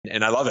China.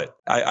 And I love it.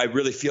 I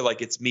really feel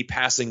like it's me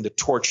passing the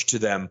torch to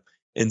them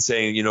and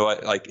saying, you know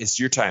what, like, it's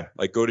your time.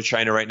 Like, go to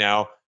China right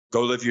now.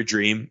 Go live your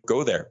dream.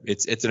 Go there.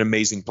 It's an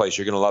amazing place.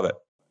 You're going to love it.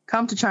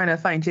 Come to China,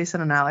 find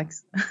Jason and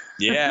Alex.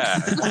 Yeah.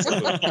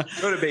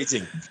 Go to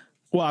Beijing.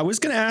 Well, I was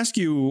going to ask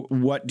you,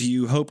 what do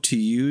you hope to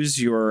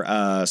use your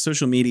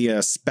social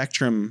media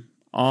spectrum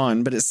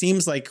on? But it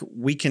seems like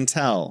we can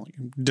tell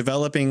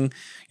developing,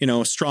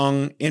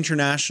 strong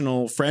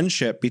international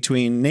friendship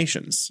between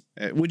nations.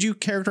 Would you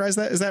characterize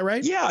that? Is that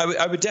right? Yeah,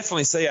 I would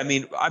definitely say. I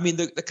mean,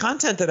 the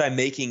content that I'm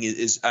making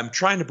is I'm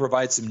trying to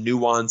provide some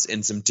nuance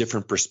and some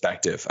different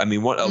perspective. I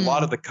mean, a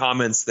lot of the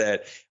comments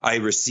that I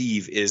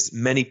receive is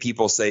many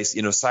people say,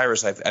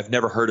 Cyrus, I've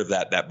never heard of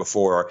that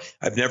before. Or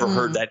I've never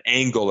heard that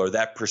angle or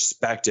that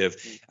perspective.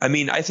 I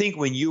mean, I think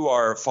when you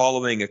are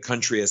following a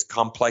country as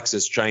complex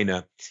as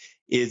China,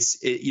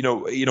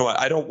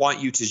 I don't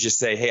want you to just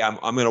say, hey, I'm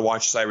going to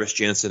watch Cyrus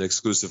Jansen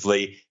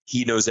exclusively.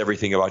 He knows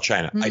everything about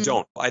China. I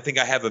don't. I think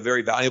I have a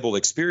very valuable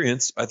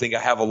experience. I think I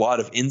have a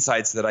lot of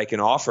insights that I can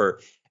offer.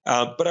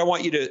 But I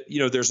want you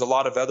to, there's a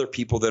lot of other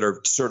people that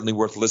are certainly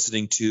worth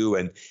listening to.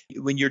 And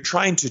when you're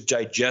trying to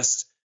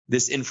digest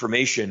this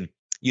information,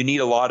 you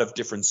need a lot of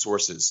different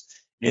sources.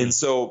 And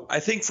so I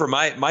think for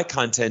my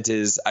content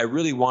is I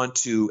really want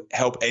to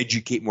help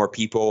educate more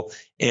people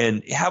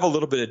and have a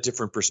little bit of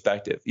different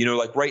perspective.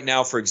 Like right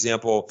now, for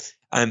example,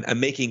 I'm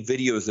making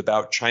videos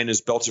about China's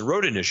Belt and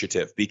Road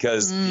Initiative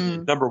because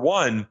number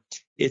one,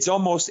 it's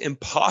almost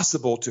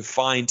impossible to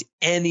find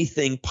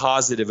anything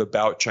positive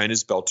about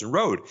China's Belt and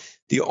Road.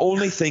 The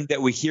only thing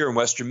that we hear in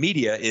Western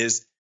media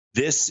is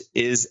this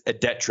is a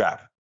debt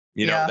trap.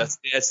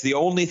 That's the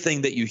only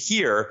thing that you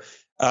hear.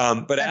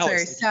 But that's Alex,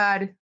 very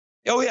sad.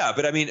 Oh yeah,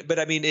 but I mean,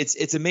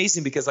 it's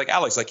amazing because, like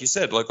Alex, like you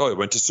said, like, I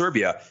went to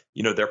Serbia.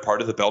 They're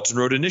part of the Belt and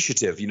Road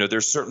Initiative.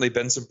 There's certainly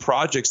been some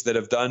projects that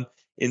have done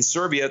in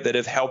Serbia that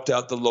have helped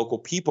out the local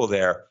people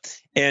there.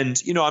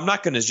 And I'm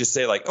not going to just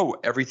say like, oh,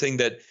 every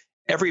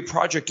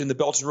project in the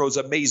Belt and Road is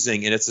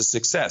amazing and it's a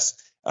success.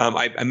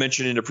 I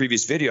mentioned in a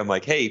previous video, I'm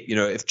like, hey,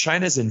 if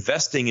China's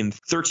investing in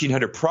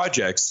 1,300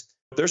 projects,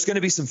 there's going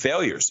to be some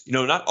failures.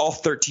 Not all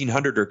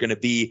 1,300 are going to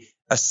be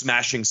a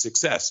smashing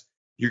success.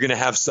 You're going to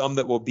have some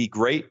that will be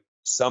great.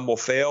 Some will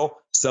fail,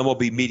 some will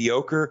be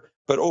mediocre,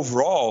 but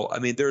overall, I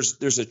mean,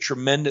 there's a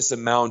tremendous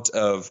amount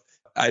of,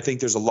 I think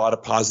there's a lot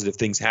of positive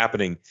things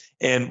happening.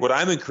 And what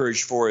I'm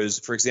encouraged for is,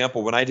 for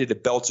example, when I did a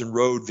Belt and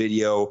Road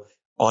video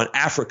on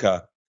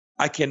Africa,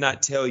 I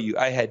cannot tell you,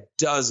 I had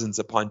dozens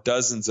upon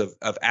dozens of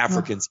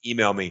Africans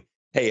email me,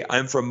 hey,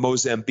 I'm from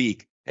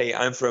Mozambique. Hey,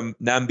 I'm from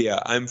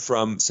Namibia. I'm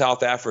from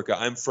South Africa.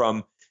 I'm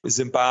from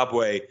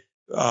Zimbabwe,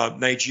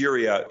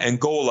 Nigeria,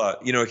 Angola.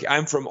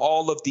 I'm from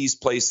all of these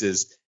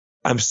places.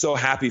 I'm so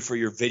happy for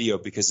your video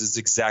because it's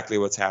exactly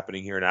what's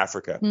happening here in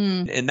Africa.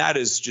 And that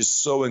is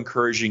just so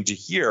encouraging to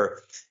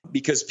hear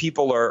because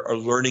people are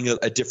learning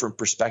a different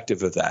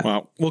perspective of that.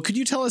 Wow. Well, could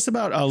you tell us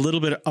a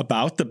little bit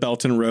about the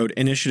Belt and Road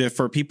Initiative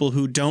for people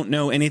who don't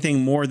know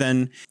anything more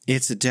than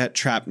it's a debt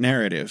trap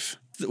narrative?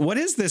 What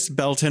is this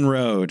Belt and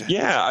Road?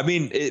 Yeah, I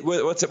mean,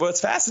 what's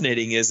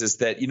fascinating is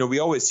that, we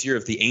always hear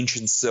of the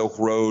ancient Silk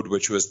Road,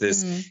 which was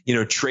this,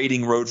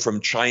 trading road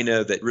from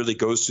China that really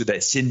goes through that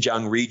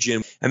Xinjiang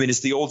region. I mean,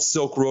 it's the old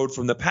Silk Road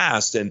from the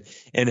past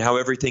and how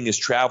everything is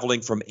traveling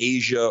from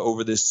Asia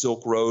over this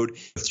Silk Road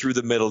through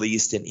the Middle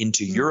East and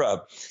into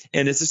Europe.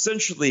 And it's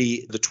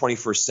essentially the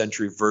 21st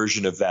century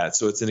version of that.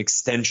 So it's an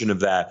extension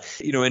of that.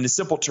 In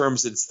simple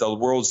terms, it's the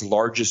world's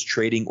largest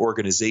trading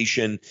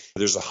organization.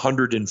 There's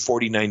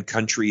 149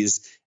 countries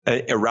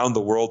around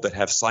the world that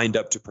have signed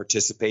up to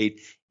participate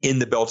in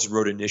the Belt and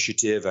Road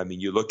Initiative. I mean,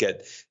 you look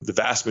at the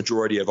vast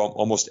majority of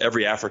almost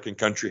every African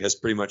country has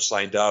pretty much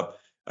signed up.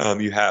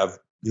 You have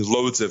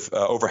loads of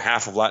over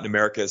half of Latin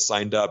America has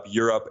signed up,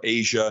 Europe,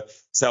 Asia,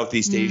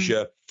 Southeast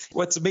Asia.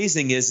 What's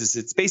amazing is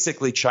it's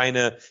basically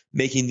China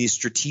making these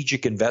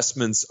strategic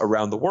investments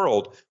around the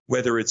world,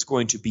 whether it's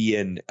going to be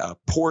in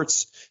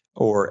ports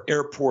or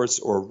airports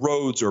or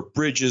roads or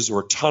bridges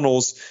or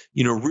tunnels,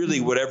 really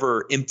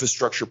whatever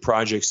infrastructure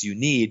projects you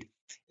need.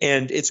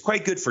 And it's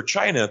quite good for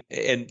China.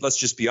 And let's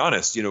just be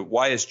honest,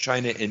 why is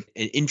China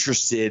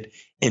interested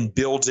in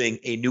building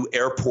a new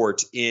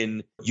airport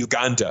in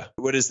Uganda?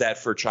 What is that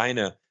for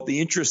China?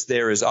 The interest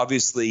there is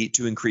obviously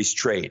to increase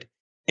trade.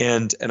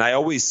 And I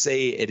always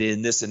say it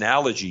in this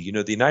analogy,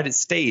 the United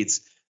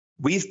States,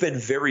 we've been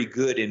very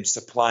good in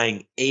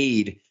supplying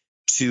aid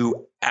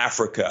to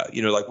Africa.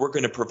 Like we're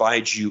going to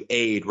provide you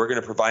aid. We're going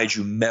to provide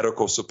you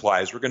medical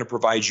supplies. We're going to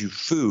provide you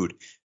food.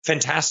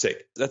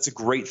 Fantastic. That's a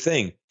great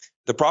thing.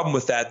 The problem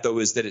with that, though,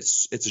 is that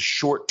it's a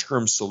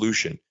short-term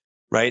solution,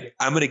 right?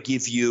 I'm going to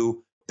give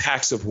you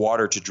packs of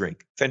water to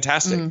drink.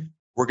 Fantastic.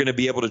 We're going to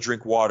be able to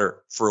drink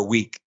water for a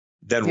week.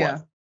 Then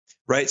what?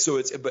 Right.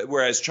 So but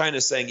whereas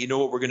China's saying, you know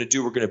what we're going to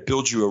do? We're going to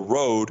build you a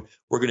road.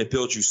 We're going to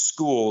build you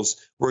schools.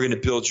 We're going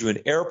to build you an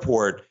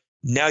airport.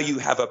 Now you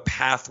have a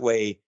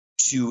pathway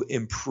to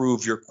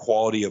improve your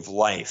quality of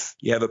life.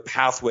 You have a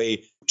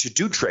pathway to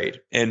do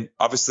trade. And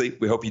obviously,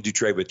 we hope you do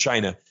trade with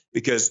China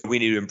because we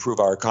need to improve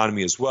our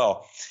economy as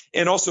well.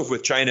 And also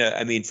with China,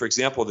 I mean, for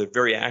example, they're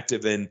very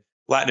active in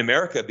Latin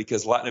America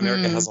because Latin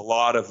America has a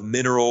lot of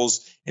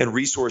minerals and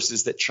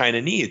resources that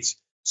China needs.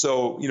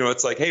 So,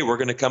 it's like, hey, we're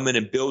going to come in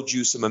and build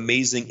you some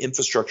amazing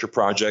infrastructure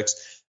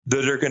projects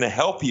that are going to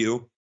help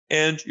you,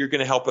 and you're going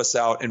to help us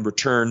out in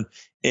return.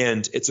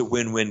 And it's a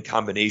win-win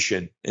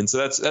combination. And so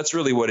that's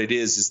really what it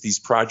is these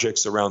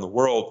projects around the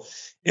world.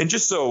 And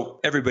just so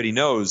everybody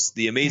knows,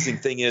 the amazing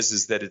thing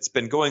is that it's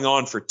been going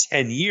on for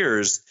 10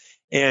 years.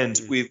 And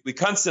we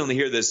constantly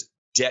hear this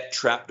debt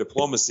trap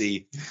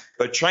diplomacy,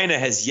 but China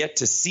has yet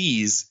to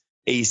seize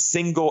a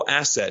single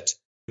asset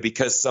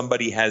because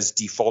somebody has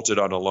defaulted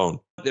on a loan.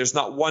 There's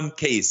not one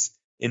case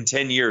in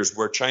 10 years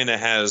where China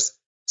has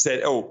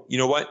said, oh, you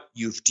know what?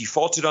 You've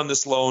defaulted on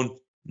this loan.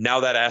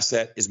 Now that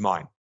asset is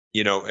mine,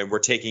 and we're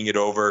taking it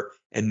over.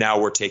 And now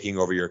we're taking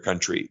over your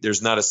country.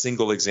 There's not a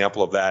single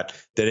example of that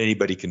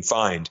anybody can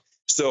find.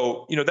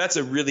 So, that's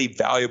a really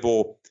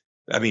valuable,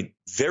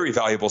 very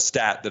valuable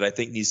stat that I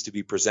think needs to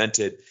be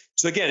presented.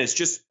 So again, it's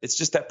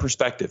just that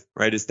perspective,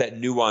 right? It's that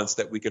nuance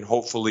that we can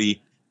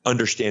hopefully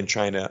understand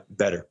China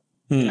better.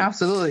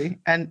 Absolutely.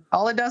 And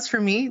all it does for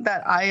me,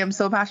 that I am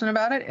so passionate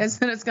about it, is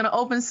that it's going to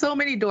open so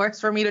many doors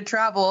for me to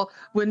travel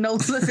with no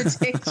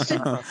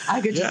limitation.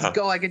 I could just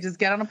go. I could just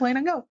get on a plane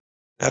and go.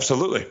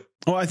 Absolutely.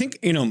 Well, I think,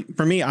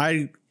 for me,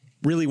 I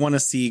really want to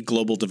see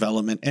global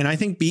development. And I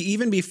think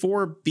even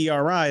before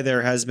BRI,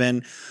 there has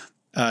been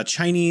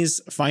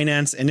Chinese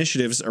finance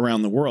initiatives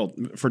around the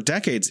world for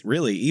decades,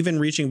 really, even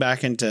reaching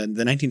back into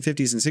the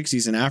 1950s and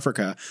 60s in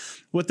Africa.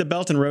 What the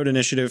Belt and Road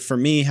Initiative for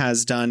me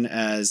has done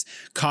as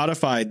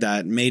codified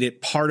that, made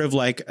it part of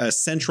like a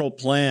central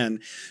plan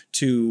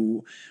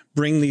to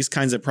bring these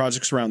kinds of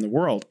projects around the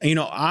world.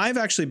 I've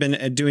actually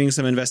been doing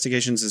some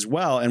investigations as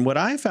well. And what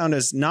I found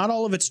is not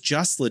all of it's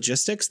just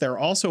logistics. There are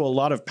also a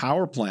lot of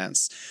power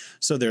plants.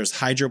 So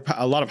there's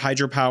a lot of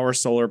hydropower,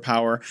 solar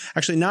power,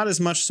 actually not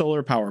as much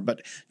solar power,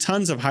 but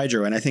tons of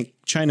hydro. And I think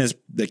China's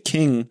the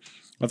king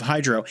of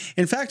hydro.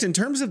 In fact, in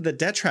terms of the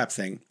debt trap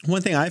thing,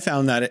 one thing I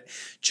found that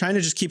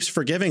China just keeps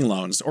forgiving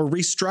loans or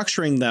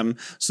restructuring them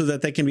so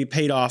that they can be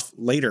paid off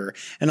later.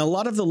 And a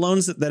lot of the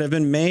loans that have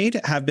been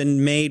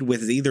made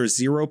with either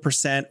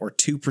 0% or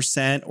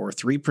 2% or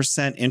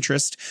 3%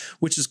 interest,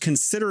 which is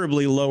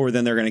considerably lower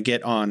than they're going to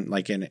get on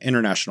like an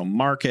international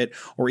market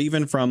or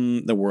even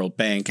from the World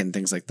Bank and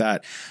things like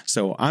that.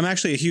 So I'm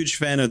actually a huge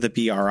fan of the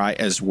BRI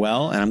as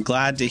well. And I'm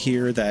glad to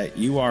hear that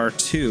you are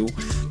too.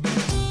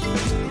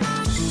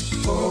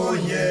 Oh,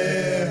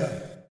 yeah.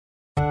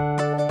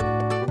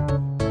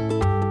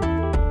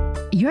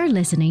 You're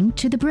listening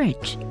to The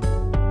Bridge.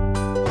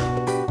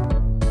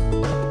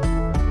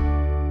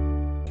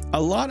 A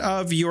lot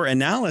of your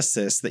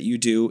analysis that you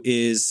do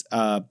is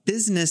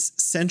business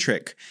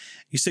centric.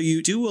 So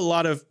you do a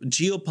lot of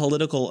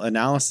geopolitical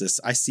analysis.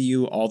 I see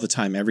you all the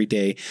time, every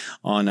day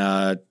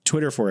on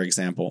Twitter, for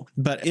example.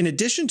 But in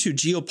addition to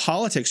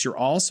geopolitics, you're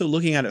also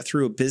looking at it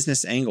through a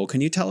business angle. Can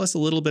you tell us a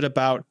little bit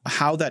about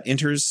how that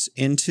enters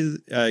into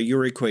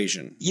your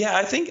equation? Yeah,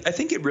 I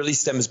think it really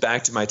stems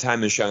back to my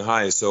time in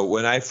Shanghai. So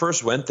when I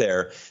first went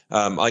there,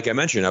 like I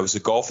mentioned, I was a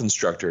golf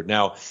instructor.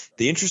 Now,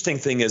 the interesting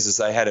thing is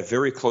I had a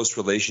very close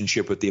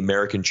relationship with the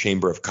American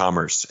Chamber of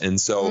Commerce. And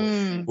so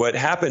what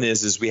happened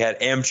is we had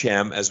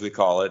AmCham, as we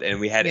call it, and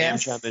we had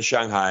AmCham in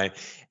Shanghai,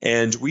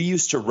 and we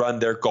used to run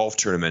their golf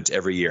tournament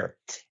every year.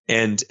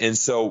 And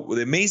so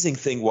the amazing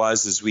thing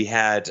was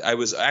I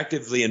was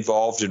actively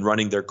involved in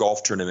running their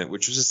golf tournament,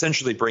 which was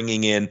essentially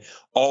bringing in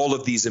all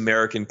of these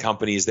American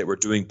companies that were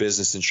doing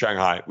business in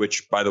Shanghai,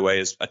 which, by the way,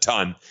 is a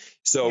ton.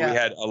 So we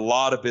had a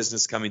lot of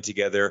business coming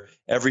together.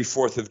 Every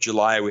 4th of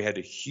July, we had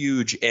a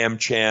huge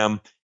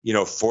AmCham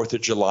 4th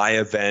of July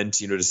event,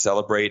 to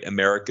celebrate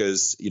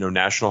America's,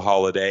 national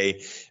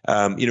holiday.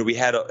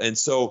 And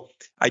so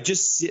I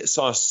just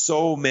saw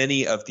so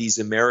many of these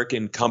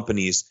American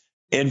companies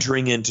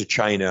entering into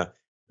China,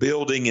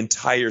 building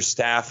entire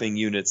staffing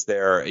units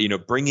there,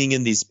 bringing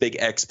in these big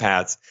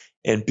expats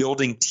and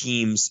building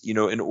teams,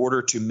 in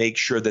order to make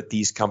sure that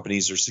these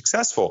companies are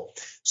successful.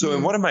 So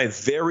in one of my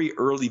very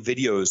early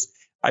videos,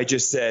 I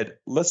just said,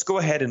 let's go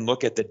ahead and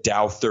look at the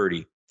Dow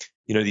 30.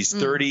 These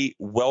 30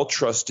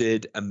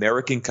 well-trusted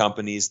American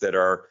companies that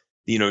are,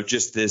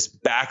 just this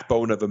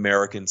backbone of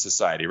American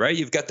society, right?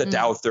 You've got the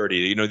Dow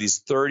 30, these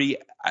 30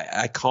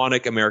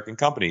 iconic American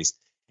companies.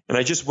 And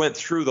I just went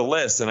through the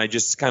list and I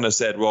just kind of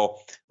said,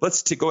 well,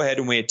 let's go ahead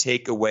and we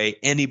take away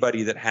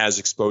anybody that has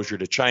exposure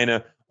to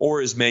China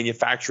or is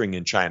manufacturing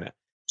in China.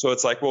 So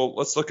it's like, well,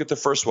 let's look at the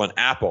first one,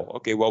 Apple.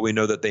 Okay, well, we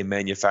know that they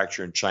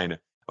manufacture in China.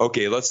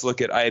 Okay, let's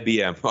look at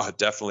IBM. Oh,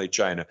 definitely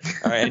China.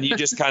 All right, and you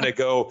just kind of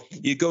go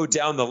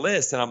down the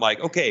list, and I'm like,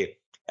 okay,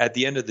 at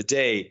the end of the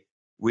day,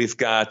 we've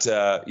got,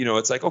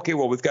 it's like, okay,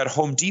 well, we've got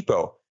Home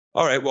Depot.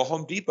 All right, well,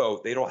 Home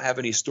Depot, they don't have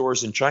any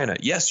stores in China.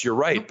 Yes, you're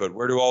right, but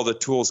where do all the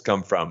tools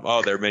come from?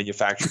 Oh, they're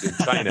manufactured in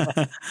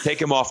China. Take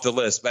them off the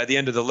list. By the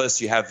end of the list,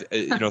 you have,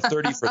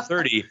 30 for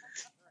 30.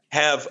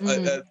 Have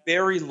a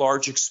very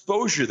large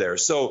exposure there.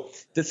 So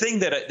the thing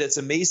that's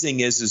amazing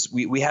is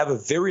we have a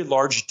very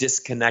large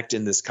disconnect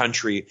in this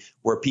country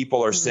where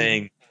people are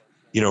saying,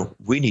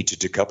 we need to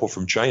decouple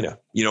from China.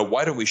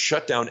 Why don't we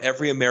shut down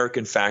every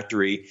American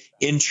factory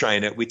in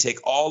China? We take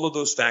all of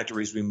those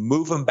factories, we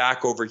move them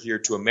back over here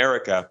to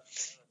America.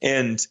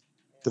 And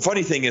the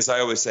funny thing is, I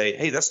always say,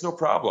 hey, that's no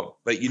problem.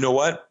 But you know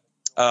what?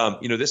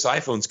 This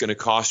iPhone's going to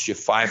cost you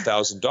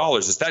 $5,000.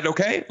 Is that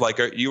okay? Like,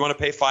 you want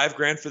to pay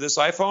 $5,000 for this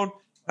iPhone?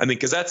 I mean,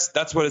 because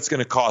that's what it's going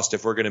to cost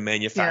if we're going to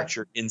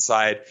manufacture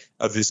inside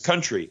of this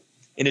country.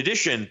 In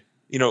addition,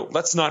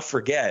 let's not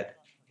forget,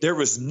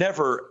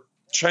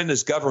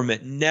 China's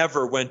government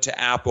never went to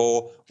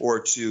Apple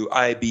or to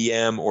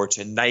IBM or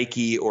to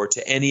Nike or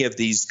to any of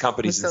these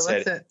companies and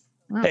said,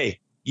 hey,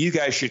 you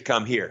guys should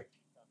come here.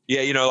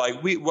 Yeah,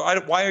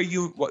 why are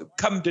you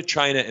come to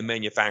China and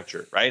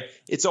manufacture, right?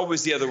 It's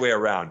always the other way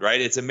around,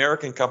 right? It's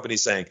American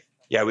companies saying,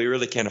 yeah, we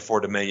really can't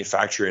afford to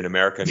manufacture in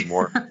America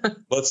anymore.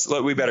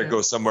 We better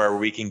go somewhere where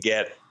we can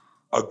get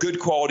a good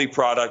quality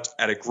product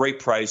at a great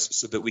price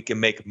so that we can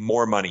make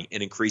more money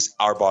and increase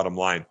our bottom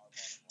line.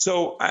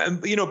 So,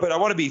 but I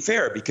want to be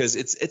fair because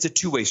it's a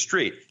two-way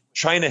street.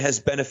 China has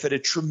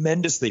benefited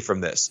tremendously from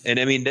this. And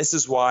I mean, this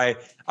is why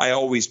I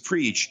always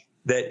preach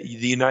that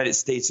the United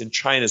States and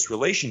China's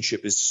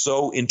relationship is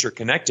so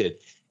interconnected.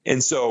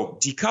 And so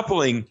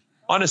decoupling,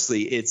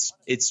 honestly, it's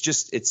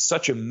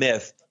such a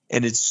myth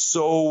and it's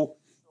so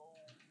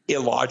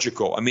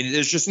illogical. I mean,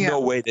 there's just no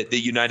way that the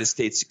United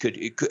States could,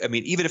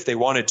 even if they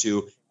wanted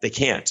to, they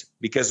can't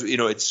because,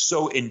 it's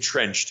so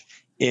entrenched.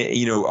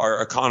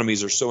 Our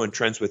economies are so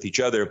entrenched with each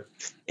other,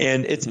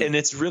 and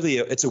it's really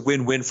a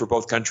win-win for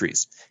both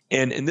countries.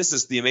 And this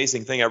is the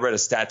amazing thing. I read a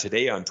stat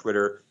today on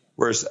Twitter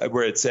where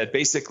it said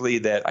basically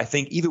that I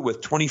think even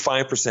with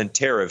 25%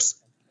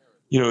 tariffs,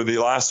 the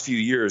last few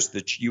years,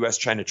 the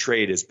U.S.-China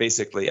trade is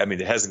basically,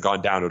 it hasn't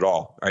gone down at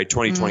all. Right,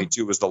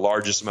 2022 was the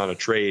largest amount of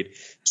trade.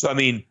 So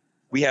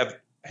we have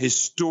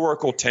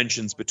historical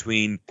tensions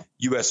between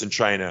U.S. and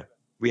China.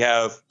 We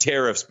have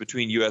tariffs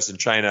between U.S. and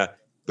China.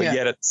 But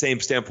yet at the same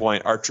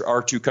standpoint,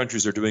 our two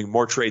countries are doing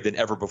more trade than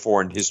ever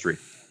before in history.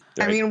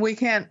 Right?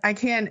 I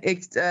can't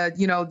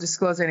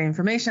disclose any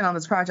information on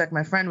this project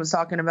my friend was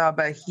talking about,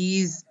 but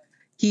he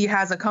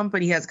has a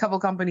couple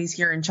companies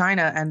here in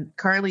China, and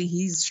currently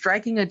he's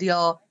striking a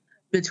deal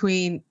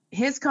between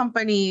his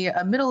company,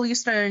 a Middle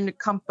Eastern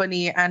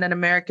company, and an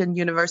American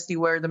university,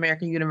 where the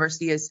American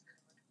university is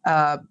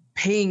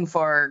paying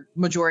for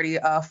majority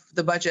of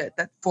the budget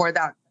for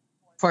that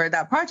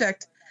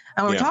project.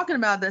 And we're talking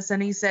about this,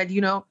 and he said,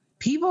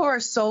 people are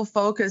so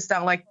focused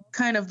on,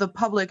 the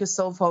public is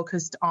so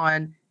focused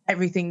on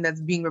everything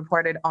that's being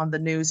reported on the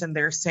news, and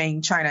they're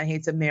saying China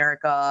hates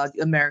America,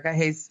 America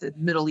hates the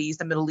Middle East,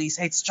 the Middle East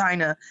hates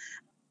China.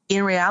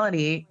 In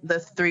reality, the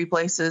three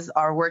places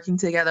are working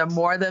together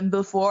more than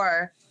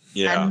before,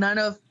 and none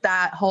of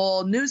that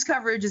whole news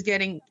coverage is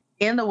getting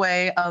in the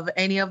way of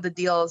any of the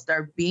deals that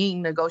are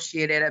being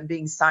negotiated and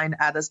being signed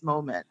at this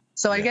moment.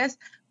 So I guess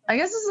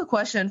this is a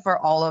question for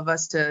all of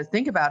us to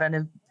think about.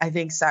 And I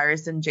think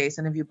Cyrus and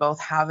Jason, if you both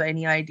have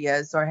any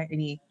ideas or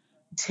any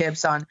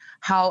tips on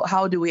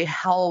how do we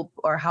help,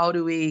 or how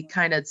do we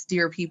kind of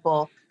steer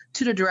people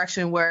to the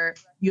direction where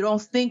you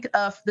don't think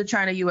of the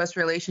China-U.S.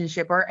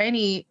 relationship or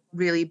any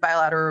really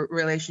bilateral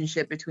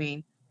relationship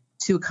between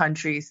two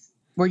countries,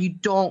 where you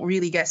don't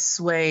really get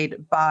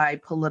swayed by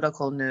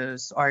political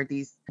news or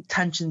these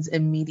tensions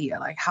in media.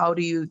 Like, how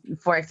do you,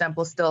 for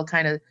example, still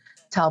kind of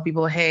tell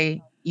people,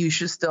 hey, you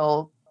should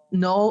still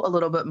know a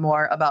little bit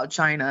more about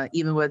China,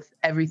 even with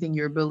everything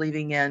you're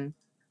believing in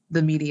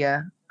the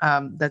media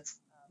that's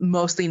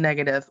mostly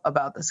negative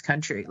about this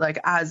country? Like,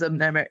 as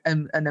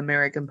an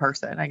American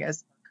person, I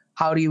guess,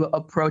 how do you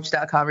approach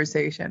that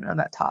conversation on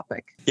that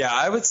topic? Yeah,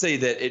 I would say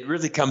that it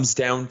really comes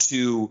down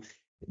to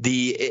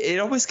it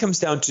always comes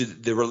down to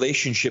the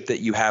relationship that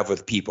you have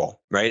with people,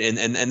 right?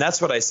 And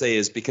that's what I say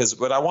is, because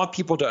what I want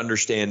people to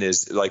understand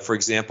is, like, for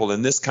example,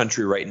 in this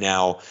country right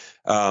now,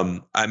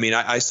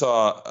 I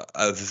saw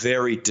a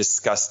very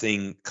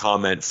disgusting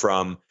comment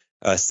from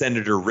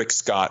Senator Rick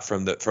Scott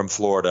from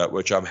Florida,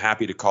 which I'm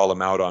happy to call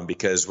him out on,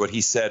 because what he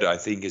said, I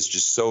think, is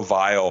just so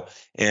vile.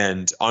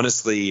 And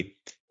honestly,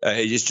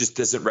 it just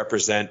doesn't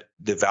represent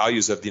the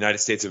values of the United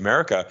States of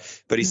America.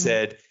 But he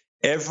said,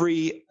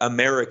 every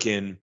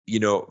American,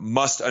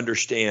 must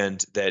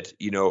understand that,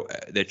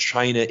 that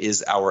China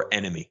is our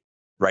enemy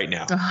right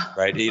now.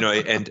 Right.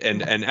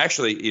 And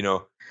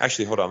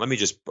actually, hold on. Let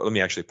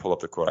me actually pull up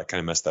the quote. I kind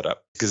of messed that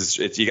up, because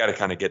you got to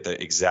kind of get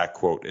the exact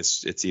quote.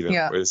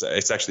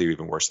 It's actually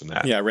even worse than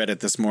that. Yeah. I read it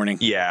this morning.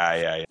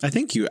 Yeah. I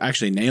think you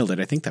actually nailed it.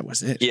 I think that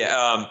was it.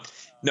 Yeah.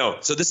 No.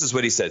 So this is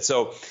what he said.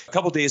 So a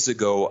couple of days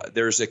ago,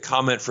 there's a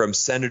comment from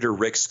Senator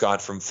Rick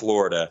Scott from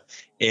Florida,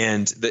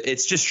 and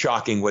it's just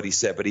shocking what he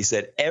said. But he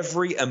said,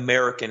 every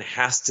American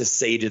has to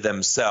say to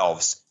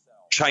themselves,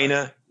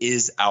 China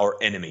is our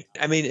enemy.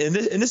 I mean, and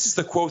this is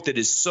the quote that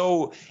is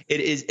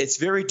it's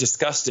very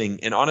disgusting.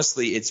 And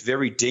honestly, it's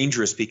very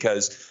dangerous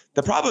because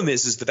the problem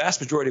is the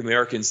vast majority of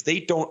Americans, they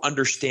don't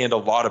understand a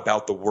lot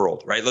about the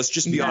world, right? Let's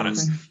just be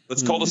honest.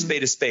 Let's call a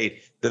spade a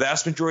spade. The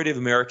vast majority of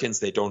Americans,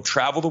 they don't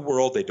travel the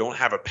world. They don't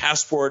have a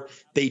passport.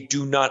 They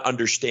do not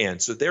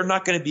understand. So they're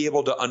not going to be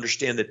able to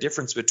understand the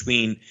difference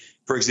between,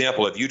 for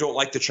example, if you don't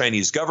like the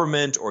Chinese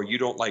government or you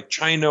don't like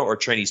China or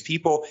Chinese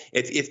people,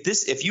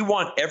 if you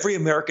want every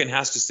American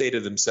has to say to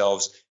themselves,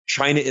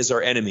 China is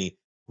our enemy,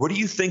 what do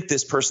you think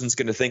this person's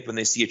going to think when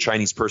they see a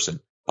Chinese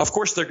person? Of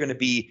course, they're going to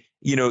be,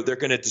 they're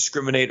going to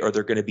discriminate, or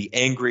they're going to be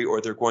angry,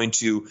 or they're going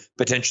to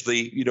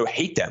potentially,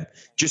 hate them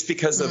just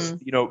because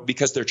of,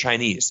 because they're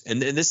Chinese.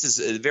 And this is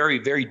a very,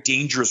 very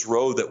dangerous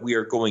road that we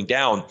are going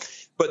down.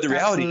 But the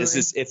reality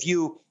is if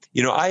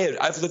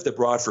I've lived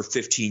abroad for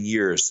 15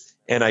 years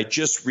and I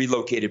just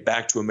relocated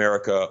back to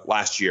America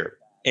last year.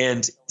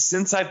 And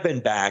since I've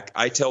been back,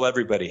 I tell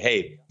everybody,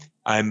 hey,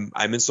 I'm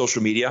in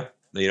social media.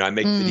 I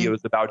make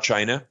videos about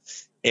China.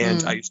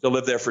 And I used to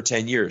live there for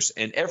 10 years.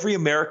 And every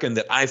American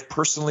that I've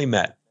personally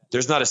met,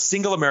 there's not a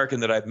single American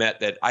that I've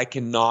met that I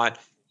cannot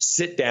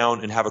sit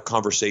down and have a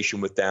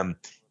conversation with them.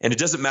 And it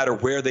doesn't matter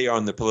where they are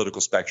on the political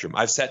spectrum.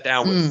 I've sat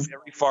down with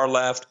very far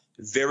left,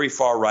 very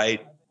far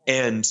right.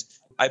 And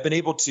I've been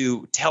able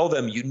to tell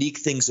them unique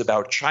things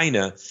about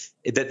China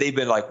that they've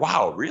been like,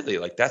 wow, really?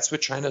 Like, that's what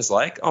China's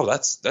like? Oh,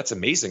 that's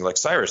amazing. Like,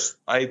 Cyrus,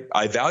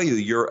 I value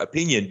your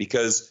opinion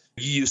because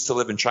you used to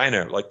live in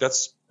China. Like,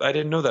 I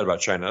didn't know that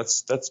about China.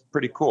 That's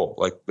pretty cool.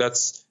 Like,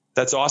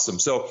 that's awesome.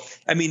 So,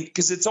 I mean,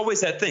 because it's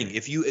always that thing.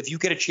 If you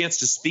get a chance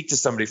to speak to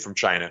somebody from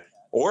China,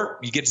 or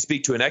you get to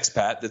speak to an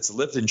expat that's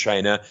lived in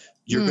China,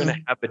 you're going to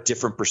have a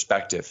different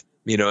perspective,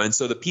 And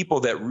so the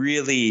people that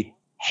really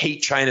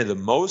hate China the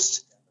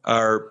most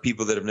are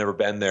people that have never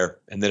been there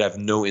and that have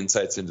no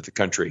insights into the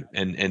country.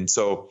 And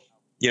so,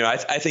 I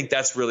think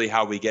that's really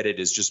how we get it,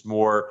 is just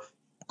more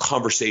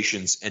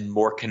conversations and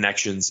more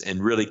connections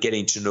and really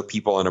getting to know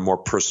people on a more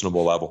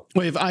personable level.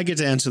 Well, if I get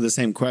to answer the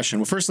same question,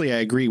 well, firstly, I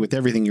agree with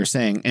everything you're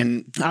saying.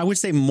 And I would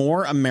say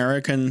more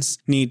Americans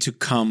need to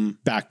come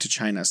back to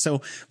China. So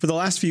for the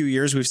last few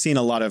years, we've seen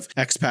a lot of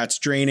expats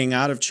draining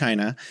out of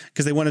China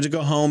because they wanted to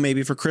go home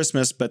maybe for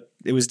Christmas, but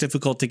it was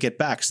difficult to get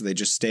back. So they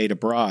just stayed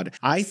abroad.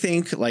 I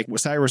think, like what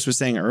Cyrus was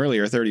saying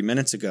earlier, 30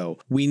 minutes ago,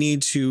 we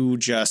need to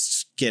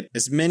just get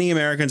as many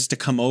Americans to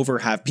come over,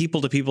 have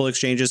people-to-people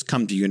exchanges,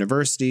 come to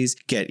universities,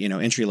 get,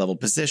 entry-level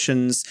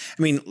positions.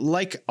 I mean,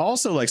 like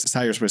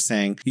Cyrus was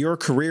saying, your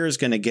career is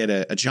going to get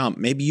a jump.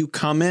 Maybe you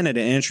come in at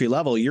an entry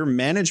level, your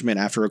management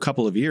after a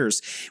couple of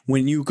years,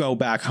 when you go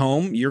back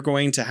home, you're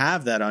going to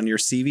have that on your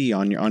CV,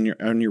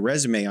 on your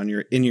resume,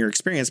 in your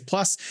experience,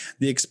 plus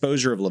the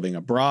exposure of living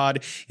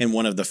abroad in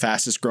one of the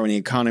fastest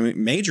growing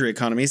major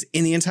economies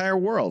in the entire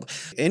world.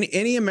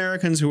 Any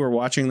Americans who are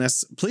watching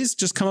this, please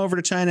just come over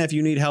to China. If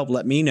you need help,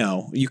 let me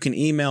know. You can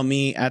email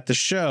me at the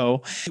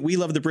show,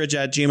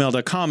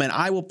 welovethebridge@gmail.com, and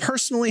I will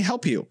personally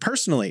help you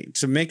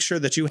to make sure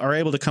that you are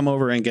able to come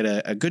over and get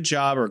a good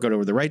job or go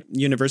to the right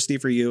university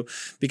for you,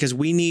 because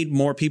we need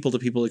more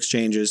people-to-people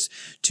exchanges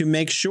to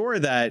make sure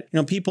that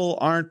people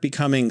aren't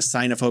becoming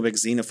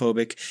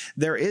xenophobic.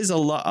 There is a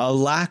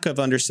lack of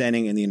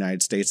understanding in the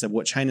United States of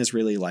what China's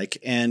really like.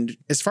 And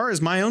as far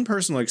as my own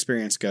personal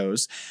experience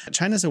goes,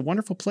 China's a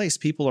wonderful place.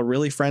 People are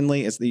really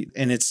friendly,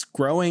 and it's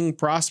growing,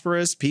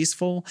 prosperous,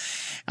 peaceful.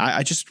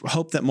 I just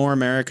hope that more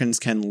Americans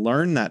can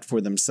learn that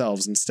for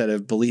themselves instead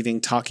of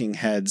believing talking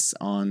heads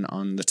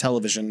on the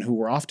television who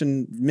were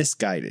often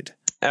misguided.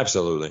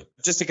 Absolutely.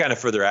 Just to kind of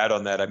further add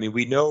on that, I mean,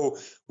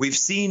 we've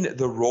seen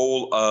the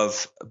role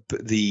of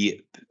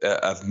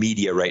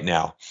media right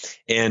now.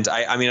 And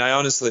I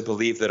honestly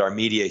believe that our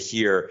media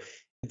here,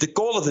 the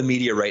goal of the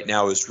media right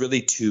now is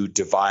really to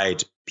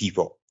divide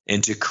people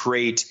and to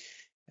create,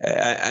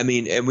 and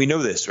we know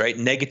this, right?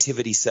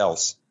 Negativity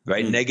sells.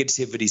 Right.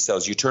 Negativity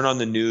sells. You turn on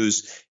the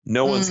news.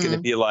 No one's going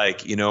to be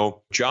like,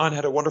 John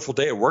had a wonderful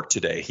day at work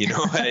today. He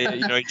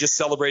just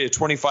celebrated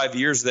 25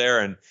 years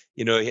there and,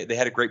 they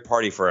had a great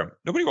party for him.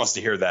 Nobody wants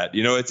to hear that.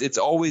 It's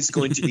always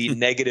going to be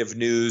negative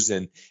news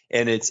and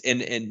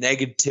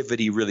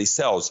negativity really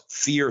sells.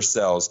 Fear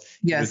sells.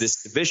 Yes.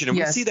 This division. And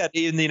we see that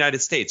in the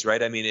United States.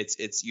 Right. I mean,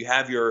 it's you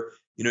have your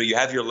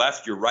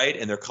left, your right,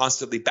 and they're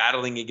constantly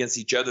battling against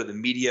each other. The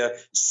media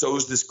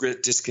sows this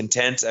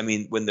discontent. I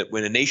mean, when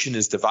a nation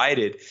is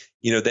divided,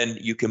 then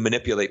you can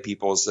manipulate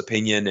people's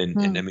opinion.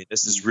 And I mean,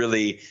 this is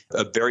really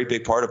a very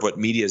big part of what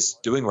media is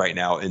doing right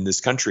now in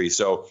this country.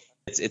 So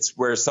it's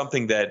where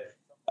something that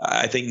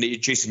I think,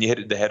 Jason, you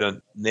hit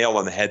the nail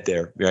on the head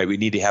there. Right? We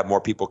need to have more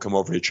people come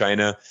over to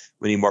China.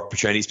 We need more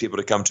Chinese people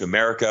to come to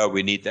America.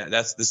 We need that.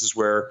 This is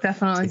where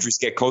countries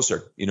get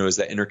closer, is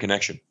that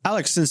interconnection.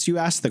 Alex, since you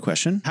asked the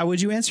question, how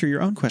would you answer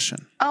your own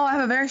question? Oh, I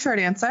have a very short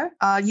answer.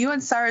 You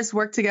and Cyrus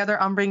work together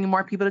on bringing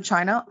more people to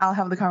China. I'll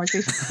have the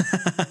conversation.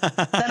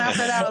 Then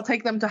after that, I'll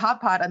take them to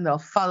Hot Pot and they'll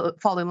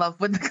fall in love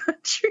with the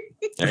country.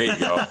 There you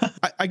go.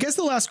 I guess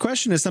the last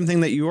question is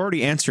something that you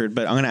already answered,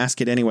 but I'm going to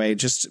ask it anyway,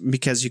 just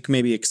because you can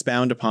maybe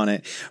expound upon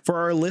it. For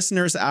our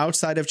listeners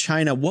outside of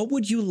China, what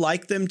would you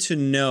like them to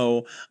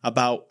know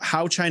about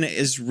how China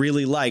is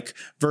really like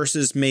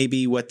versus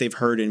maybe what they've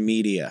heard in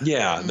media?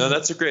 Yeah, no,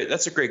 that's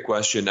a great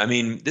question. I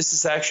mean, this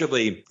is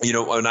actually,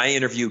 when I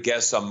interview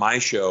guests on my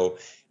show,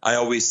 I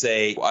always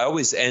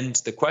end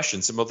the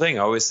question, simple thing.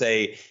 I always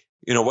say,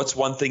 what's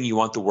one thing you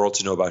want the world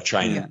to know about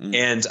China? Mm-hmm.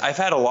 And I've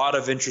had a lot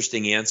of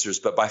interesting answers,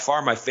 but by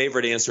far my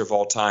favorite answer of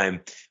all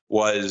time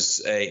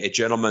was a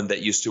gentleman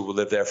that used to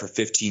live there for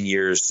 15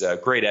 years, a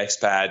great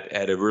expat,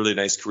 had a really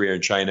nice career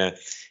in China.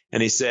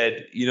 And he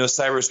said,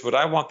 Cyrus, what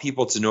I want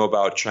people to know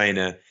about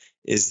China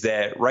is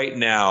that right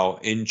now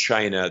in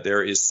China,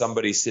 there is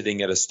somebody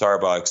sitting at a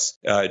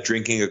Starbucks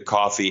drinking a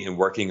coffee and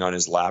working on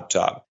his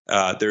laptop.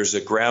 There's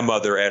a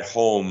grandmother at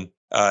home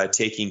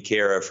taking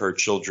care of her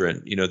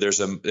children. There's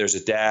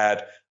a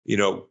dad,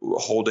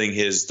 holding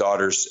his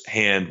daughter's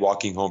hand,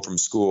 walking home from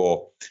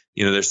school.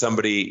 There's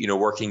somebody,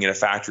 working in a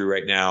factory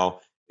right now,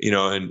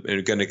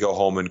 and going to go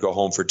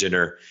home for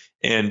dinner.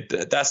 And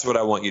that's what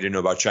I want you to know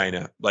about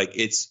China. Like,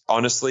 it's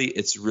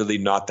really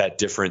not that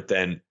different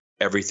than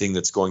everything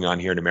that's going on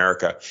here in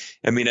America.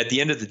 I mean, at the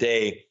end of the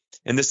day,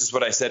 and this is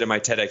what I said in my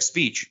TEDx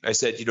speech, I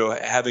said,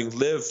 having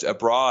lived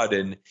abroad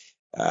and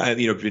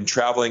been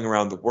traveling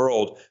around the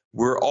world,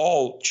 we're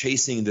all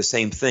chasing the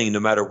same thing, no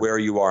matter where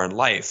you are in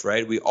life,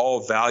 right? We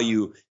all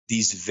value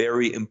these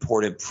very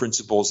important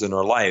principles in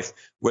our life,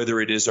 whether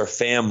it is our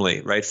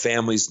family, right?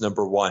 Family's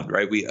number one,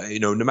 right? We,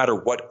 no matter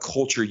what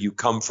culture you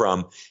come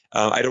from,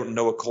 I don't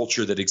know a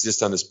culture that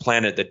exists on this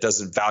planet that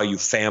doesn't value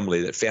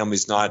family, that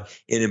family's not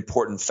an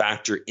important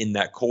factor in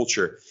that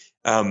culture.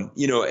 I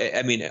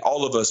mean,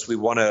 all of us, we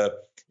want to,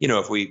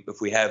 if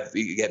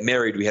we get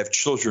married, we have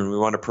children, we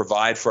want to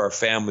provide for our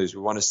families.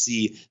 We want to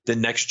see the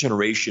next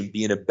generation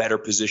be in a better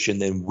position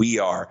than we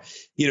are.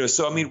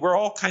 So, I mean, we're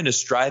all kind of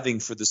striving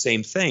for the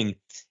same thing.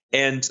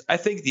 And I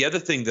think the other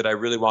thing that I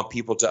really want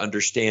people to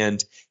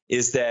understand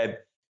is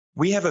that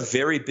we have a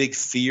very big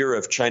fear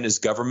of China's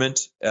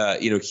government,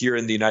 here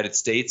in the United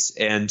States.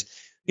 And,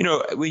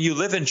 when you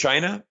live in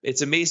China,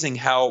 it's amazing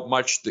how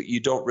much that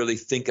you don't really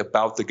think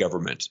about the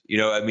government.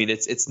 I mean,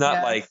 it's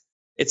not like.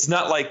 It's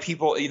not like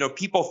people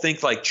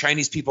think like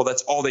Chinese people,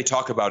 that's all they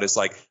talk about is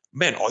like,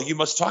 man, all you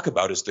must talk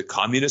about is the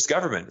communist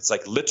government. It's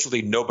like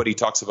literally nobody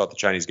talks about the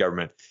Chinese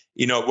government.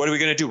 What are we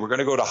going to do? We're going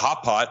to go to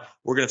Hot Pot.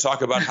 We're going to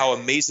talk about how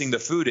amazing the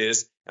food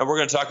is. And we're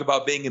going to talk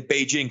about being in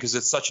Beijing because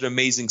it's such an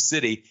amazing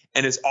city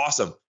and it's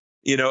awesome.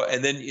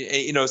 And then,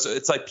 so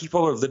it's like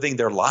people are living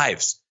their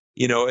lives.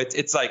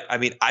 It's like, I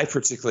mean, I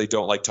particularly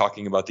don't like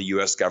talking about the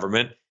U.S.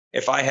 government.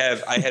 If I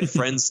had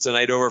friends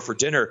tonight over for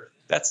dinner,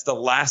 that's the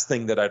last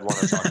thing that I'd want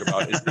to talk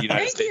about is the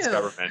United States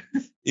government.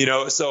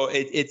 So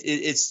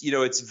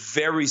it's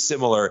very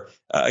similar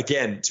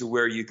again to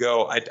where you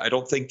go. I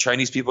don't think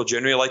Chinese people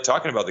generally like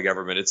talking about the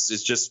government. It's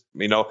just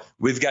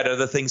we've got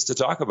other things to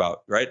talk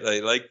about, right?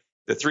 Like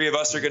the three of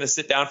us are going to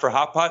sit down for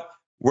Hot Pot.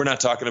 We're not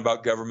talking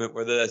about government,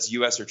 whether that's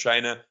U.S. or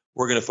China.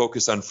 We're going to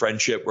focus on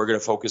friendship. We're going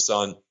to focus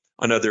on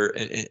other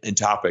in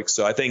topics.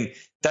 So I think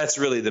that's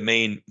really the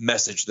main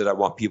message that I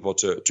want people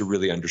to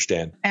really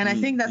understand. And I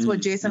think that's what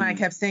Jason and I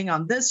kept saying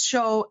on this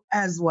show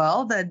as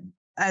well, that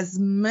as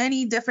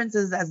many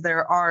differences as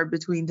there are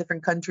between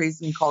different countries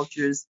and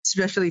cultures,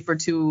 especially for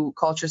two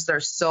cultures that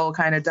are so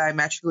kind of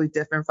diametrically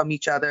different from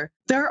each other,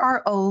 there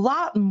are a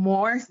lot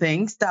more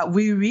things that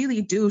we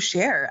really do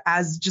share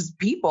as just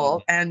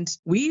people. And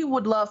we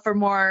would love for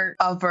more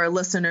of our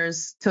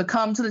listeners to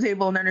come to the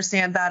table and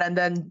understand that and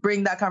then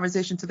bring that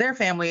conversation to their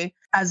family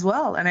as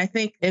well. And I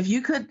think if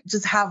you could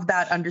just have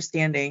that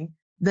understanding,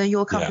 then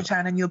you'll come to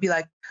China and you'll be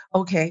like,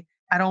 okay,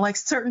 I don't like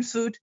certain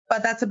food,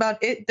 but that's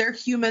about it. They're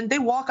human. They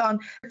walk on,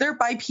 they're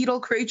bipedal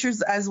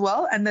creatures as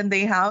well. And then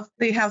they have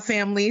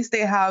families,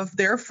 they have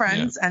their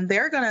friends, and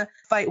they're going to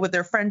fight with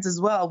their friends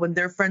as well. When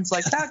their friends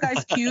like, that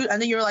guy's cute.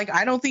 And then you're like,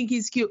 I don't think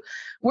he's cute.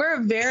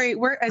 We're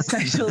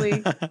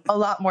essentially a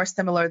lot more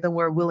similar than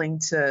we're willing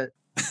to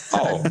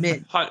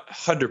admit.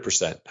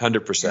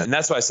 100%. And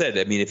that's why I said,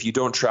 I mean, if you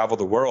don't travel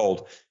the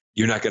world,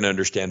 you're not going to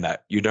understand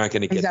that. You're not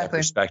going to get that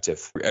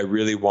perspective. I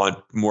really want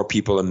more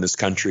people in this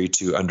country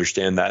to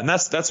understand that. And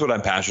that's what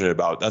I'm passionate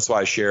about. That's why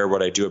I share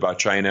what I do about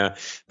China.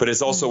 But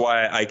it's also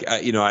why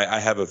I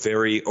have a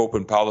very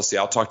open policy.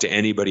 I'll talk to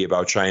anybody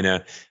about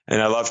China. And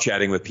I love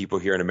chatting with people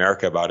here in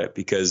America about it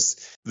because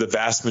the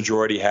vast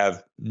majority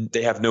have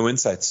no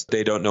insights.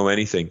 They don't know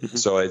anything. Mm-hmm.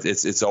 So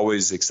it's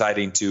always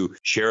exciting to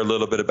share a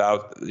little bit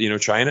about,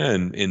 China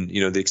and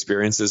the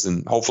experiences.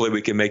 And hopefully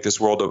we can make this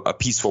world a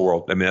peaceful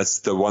world. I mean, that's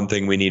the one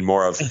thing we need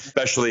more of,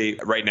 especially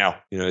right now,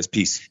 is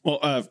peace.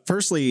 Well,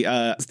 firstly,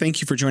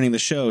 thank you for joining the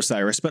show,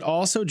 Cyrus, but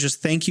also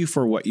just thank you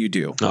for what you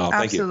do. Oh,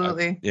 thank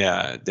Absolutely. you.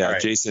 Yeah.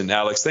 Right. Jason,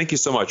 Alex, thank you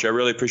so much. I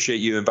really appreciate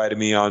you inviting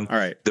me on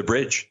The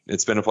Bridge.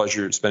 It's been a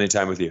pleasure spending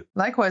time with you.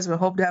 Likewise, we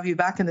hope to have you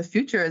back in the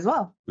future as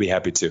well. Be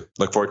happy to.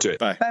 Look forward to it.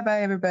 Bye.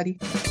 Bye-bye, everybody.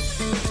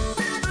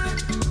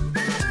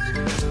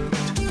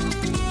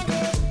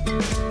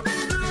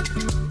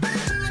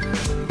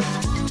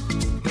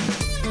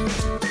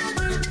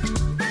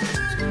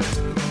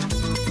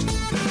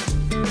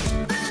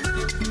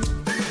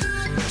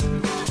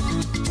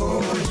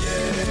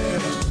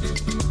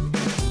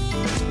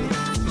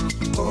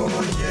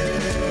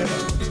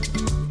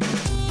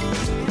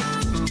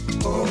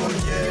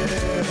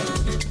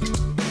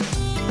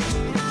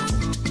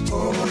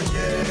 Oh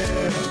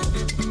yeah.